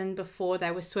oxygen before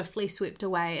they were swiftly swept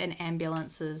away in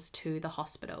ambulances to the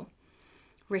hospital.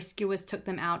 Rescuers took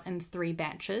them out in 3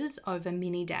 batches over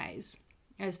many days,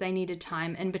 as they needed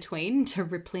time in between to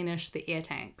replenish the air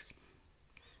tanks.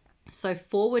 So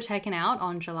 4 were taken out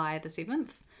on July the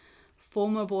 7th. 4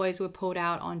 more boys were pulled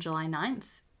out on July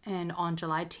 9th, and on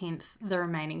July 10th, the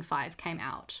remaining 5 came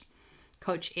out.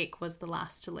 Coach Eck was the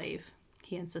last to leave.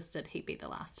 He insisted he be the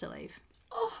last to leave.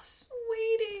 Oh,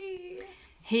 sweetie.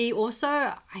 He also,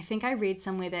 I think I read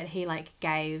somewhere that he like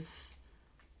gave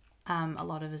a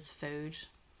lot of his food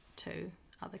to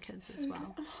other kids as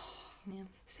well. Oh. Yeah.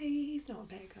 See, he's not a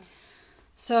bad guy.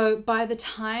 So by the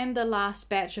time the last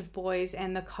batch of boys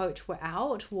and the coach were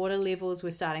out, water levels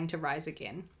were starting to rise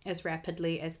again, as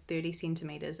rapidly as 30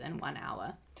 centimetres in 1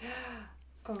 hour.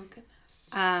 Oh, goodness.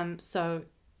 So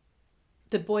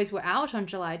the boys were out on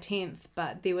July 10th,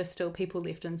 but there were still people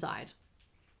left inside.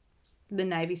 The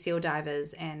Navy SEAL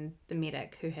divers and the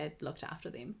medic who had looked after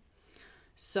them.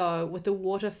 So with the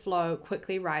water flow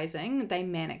quickly rising, they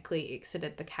manically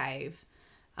exited the cave.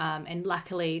 And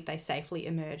luckily, they safely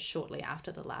emerged shortly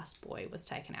after the last boy was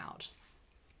taken out.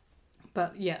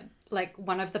 But yeah, like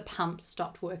one of the pumps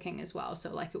stopped working as well.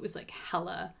 So like it was like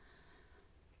hella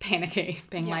panicky,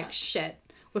 being like, shit,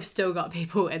 we've still got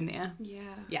people in there.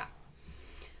 Yeah.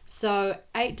 So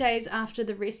 8 days after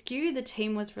the rescue, the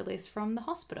team was released from the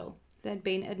hospital. They'd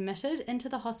been admitted into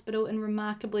the hospital in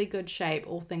remarkably good shape,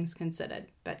 all things considered,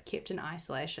 but kept in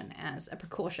isolation as a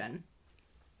precaution.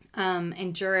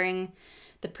 And during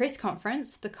the press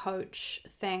conference, the coach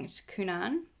thanked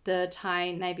Kunan, the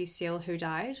Thai Navy SEAL who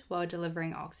died while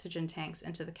delivering oxygen tanks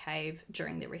into the cave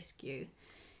during the rescue.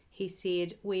 He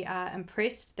said, "We are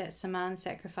impressed that Saman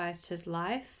sacrificed his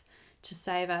life to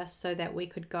save us so that we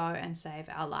could go and save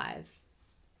our lives.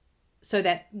 So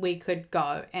that we could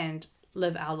go and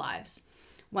live our lives.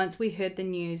 Once we heard the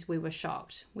news, we were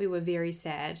shocked. We were very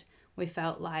sad. We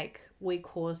felt like we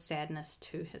caused sadness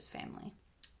to his family.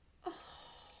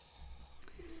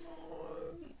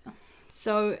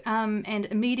 So, and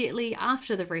immediately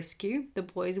after the rescue, the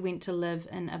boys went to live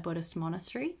in a Buddhist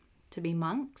monastery to be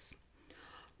monks.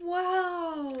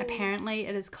 Wow. Apparently,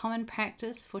 it is common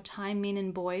practice for Thai men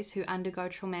and boys who undergo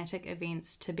traumatic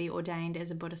events to be ordained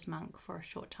as a Buddhist monk for a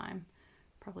short time.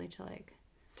 Probably to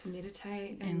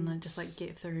meditate and just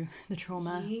get through the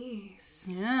trauma. Yes.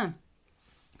 Yeah.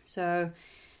 So,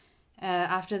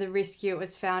 after the rescue, it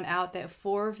was found out that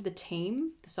 4 of the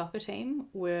team, the soccer team,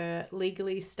 were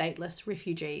legally stateless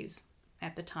refugees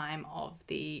at the time of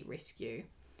the rescue.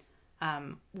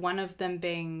 One of them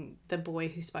being the boy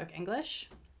who spoke English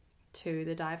to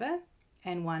the diver,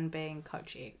 and one being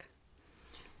Coach Ek.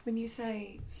 When you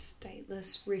say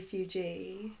stateless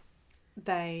refugee,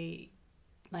 they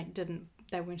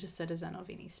weren't a citizen of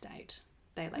any state.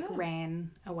 They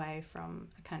ran away from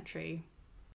a country.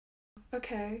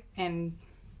 Okay. And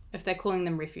if they're calling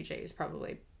them refugees,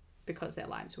 probably because their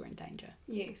lives were in danger.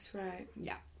 Yes, right.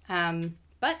 Yeah.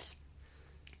 But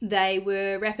they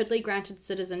were rapidly granted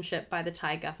citizenship by the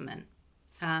Thai government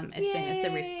as soon as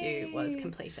the rescue was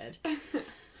completed.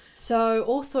 So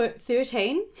all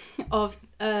 13 of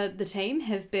the team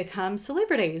have become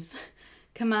celebrities,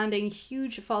 commanding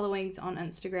huge followings on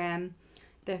Instagram.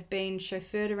 They've been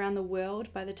chauffeured around the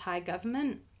world by the Thai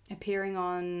government, appearing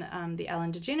on the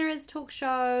Ellen DeGeneres talk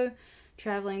show,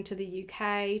 travelling to the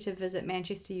UK to visit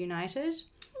Manchester United,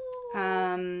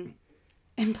 and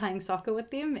playing soccer with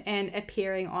them, and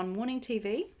appearing on morning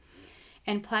TV,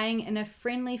 and playing in a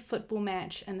friendly football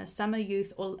match in the Summer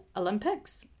Youth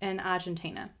Olympics in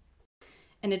Argentina.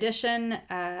 In addition,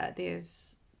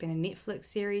 there's been a Netflix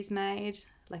series made,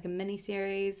 like a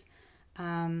mini-series.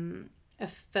 A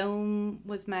film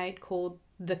was made called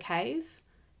The Cave,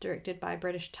 directed by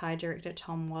British Thai director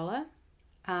Tom Waller.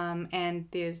 And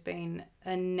there's been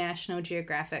a National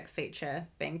Geographic feature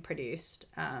being produced.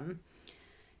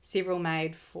 Several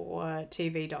made for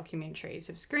TV documentaries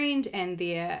have screened, and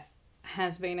there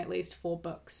has been at least 4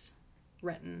 books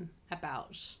written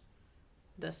about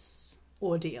this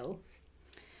ordeal.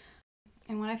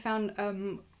 And what I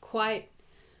found quite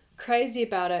crazy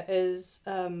about it is,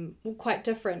 quite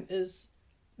different, is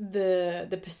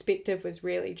the perspective was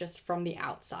really just from the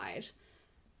outside.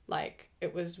 Like,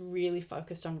 it was really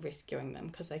focused on rescuing them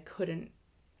because they couldn't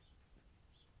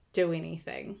do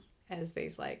anything as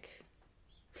these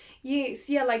Yes,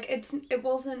 yeah, it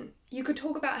wasn't, you could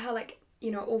talk about how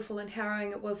awful and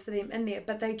harrowing it was for them in there,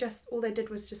 but all they did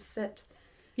was just sit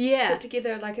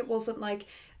together. It wasn't like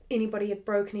anybody had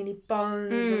broken any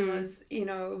bones and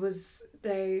was,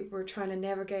 they were trying to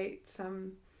navigate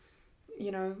some,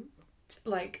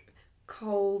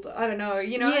 cold, I don't know,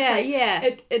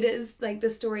 it is the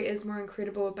story is more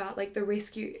incredible about the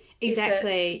rescue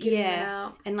exactly efforts, getting them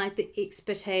out. And the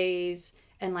expertise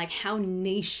and how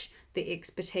niche the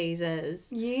expertise is.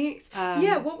 Yes.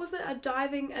 What was it? A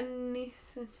diving anaesthetist?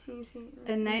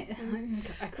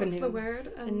 I couldn't What's the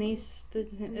word? It's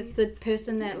the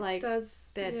person that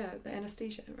does the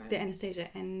anesthesia, right? The anesthesia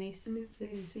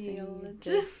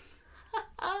anesthesiologist.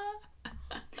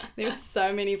 There's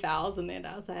so many vowels in there.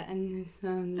 That was that, and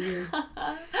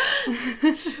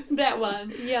that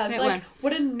one, yeah. That one.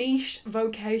 What a niche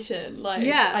vocation.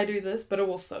 I do this, but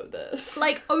also this.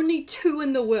 Only 2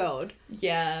 in the world.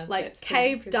 Yeah.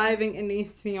 Cave diving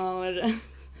anesthesiologist.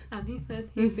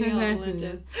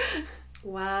 Anesthesiologist.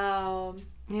 Wow.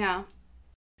 Yeah.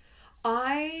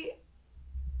 I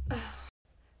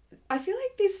feel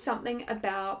like there's something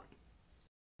about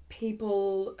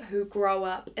people who grow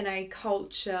up in a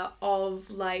culture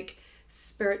of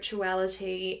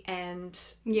spirituality and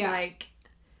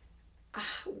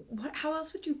how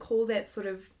else would you call that sort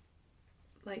of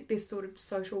this sort of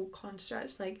social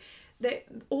constructs, that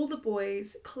all the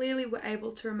boys clearly were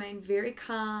able to remain very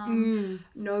calm.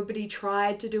 Nobody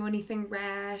tried to do anything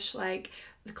rash.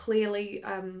 Clearly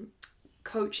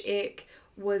Coach Ek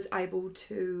was able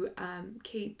to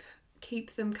keep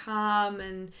them calm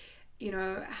and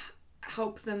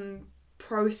help them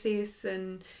process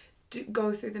and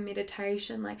go through the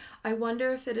meditation. I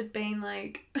wonder if it had been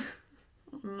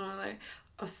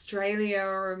Australia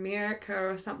or America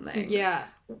or something. Yeah.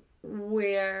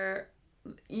 Where,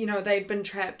 they'd been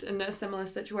trapped in a similar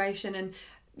situation and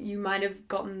you might have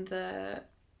gotten the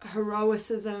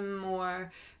heroicism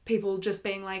or people just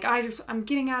being I'm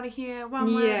getting out of here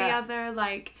one way or the other.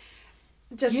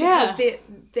 Just because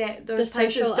those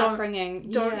places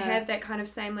don't have that kind of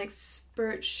same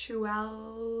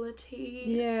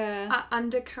spirituality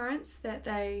undercurrents that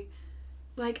they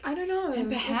I don't know, and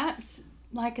perhaps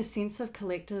like a sense of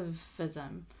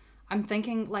collectivism. I'm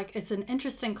thinking like it's an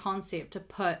interesting concept to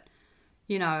put,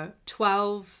 11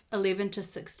 to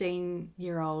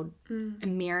 16-year-old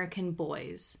American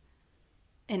boys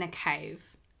in a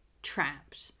cave,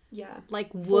 trapped. Yeah.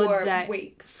 Like, for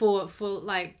weeks. For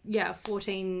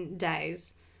 14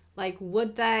 days. Like,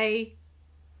 would they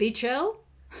be chill?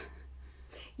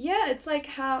 Yeah, it's like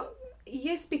how...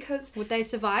 Yes, because... Would they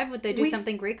survive? Would they do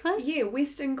something reckless? Yeah,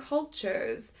 Western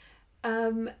cultures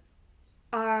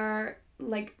are,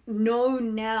 like,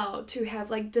 known now to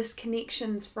have, like,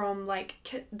 disconnections from,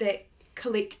 like, that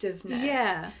collectiveness.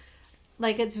 Yeah.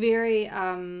 Like, it's very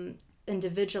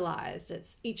individualized.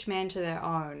 It's each man to their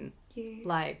own. Yes.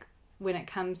 Like, when it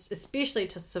comes, especially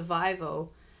to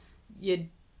survival, I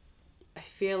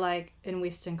feel like in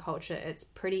Western culture, it's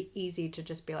pretty easy to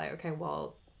just be like, okay,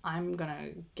 well, I'm gonna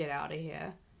get out of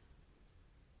here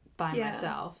by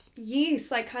myself.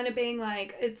 Yes, like kind of being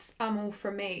like, I'm all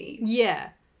for me.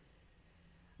 Yeah.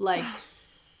 Like,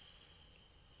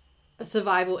 a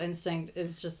survival instinct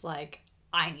is just like,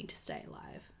 I need to stay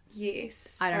alive.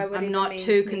 Yes. I'm not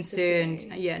too concerned.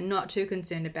 Yeah, not too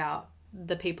concerned about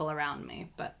the people around me,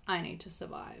 but I need to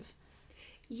survive.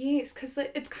 Yes, because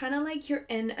it's kind of like you're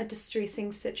in a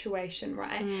distressing situation,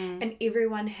 right? And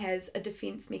everyone has a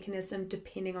defense mechanism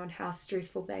depending on how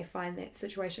stressful they find that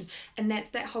situation. And that's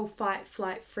that whole fight,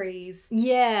 flight, freeze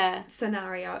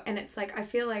scenario. And it's like, I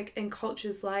feel like in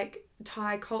cultures like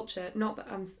Thai culture, not that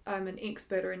I'm an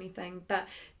expert or anything, but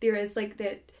there is like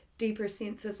that deeper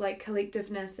sense of like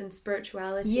collectiveness and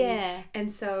spirituality. Yeah. And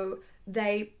so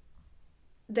they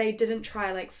didn't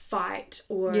try like fight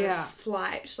or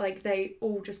flight, like they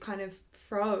all just kind of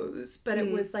froze, but it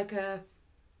was like I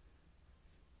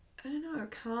don't know,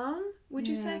 calm, would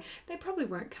you say? They probably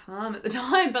weren't calm at the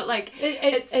time, but like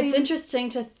it's interesting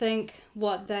to think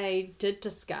what they did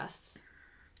discuss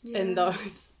in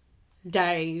those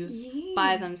days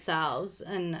by themselves,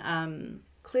 and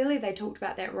clearly they talked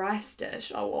about that rice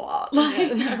dish a lot.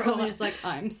 They're probably just like,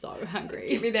 I'm so hungry,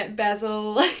 give me that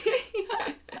basil.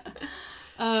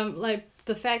 Like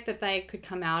the fact that they could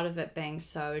come out of it being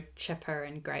so chipper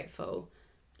and grateful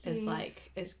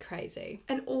is crazy.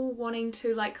 And all wanting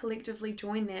to like collectively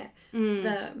join that.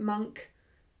 The monk.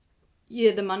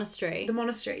 Yeah, the monastery. The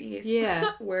monastery, yes.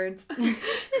 Yeah. Words.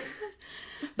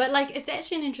 But like it's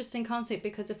actually an interesting concept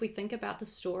because if we think about the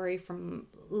story from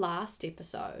last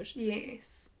episode.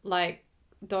 Yes. Like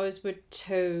those were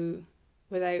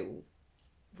were they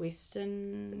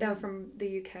Western? They were from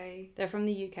the UK. They're from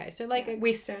the UK. So like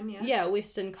Western, Yeah,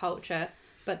 Western culture.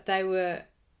 But they were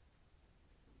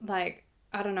like,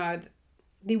 I don't know,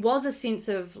 there was a sense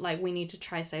of like, we need to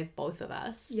try save both of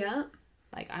us. Yeah.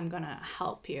 Like, I'm going to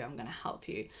help you.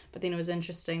 But then it was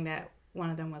interesting that one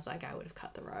of them was like, I would have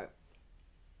cut the rope.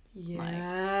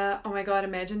 Yeah. Oh my God,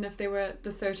 imagine if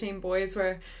the 13 boys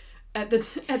were at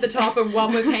the top and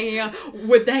one was hanging out,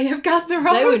 would they have cut the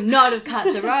rope? They would not have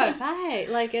cut the rope. Hey,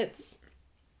 like it's...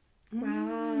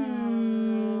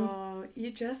 Wow.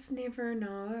 You just never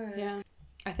know. Yeah.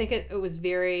 I think it was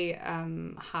very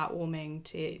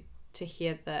heartwarming to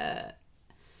hear the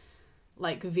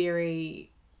like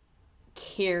very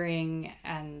caring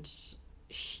and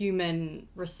human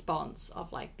response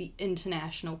of like the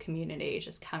international community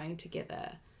just coming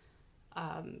together,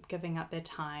 giving up their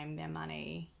time, their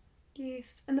money.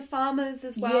 Yes, and the farmers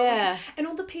as well. Yeah. And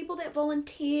all the people that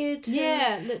volunteered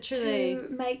literally to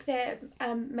make that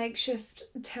makeshift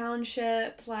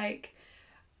township. Like,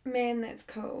 man, that's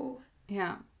cool.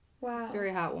 Yeah. Wow. It's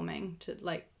very heartwarming to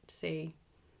like see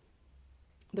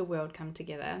the world come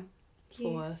together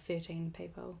for 13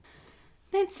 people.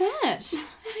 That's it. How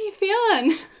are you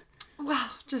feeling? Wow,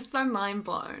 just so mind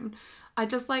blown.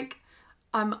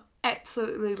 I'm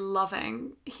absolutely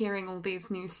loving hearing all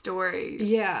these new stories.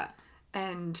 Yeah.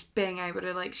 And being able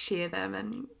to like share them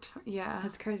and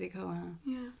That's crazy cool, huh?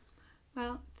 Yeah.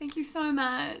 Well, thank you so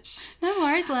much. No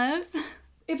worries, love.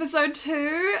 Episode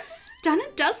 2. Done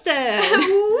and dusted.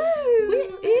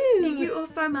 Woo! Thank you all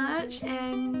so much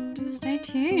and stay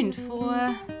tuned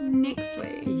for next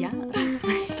week. Yeah.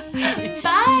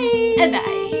 Bye. Bye.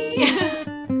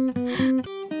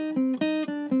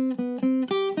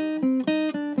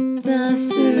 The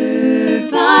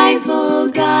Survival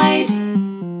Guide.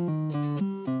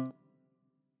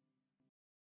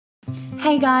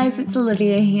 Hey guys, it's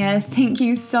Olivia here. Thank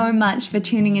you so much for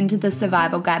tuning into the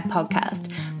Survival Guide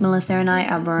podcast. Melissa and I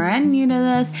are brand new to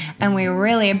this and we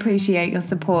really appreciate your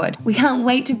support. We can't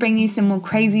wait to bring you some more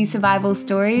crazy survival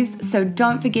stories, so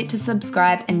don't forget to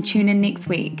subscribe and tune in next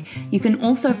week. You can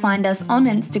also find us on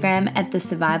Instagram at the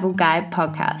Survival Guide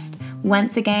podcast.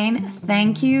 Once again,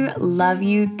 thank you, love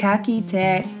you, ka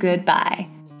kite, goodbye.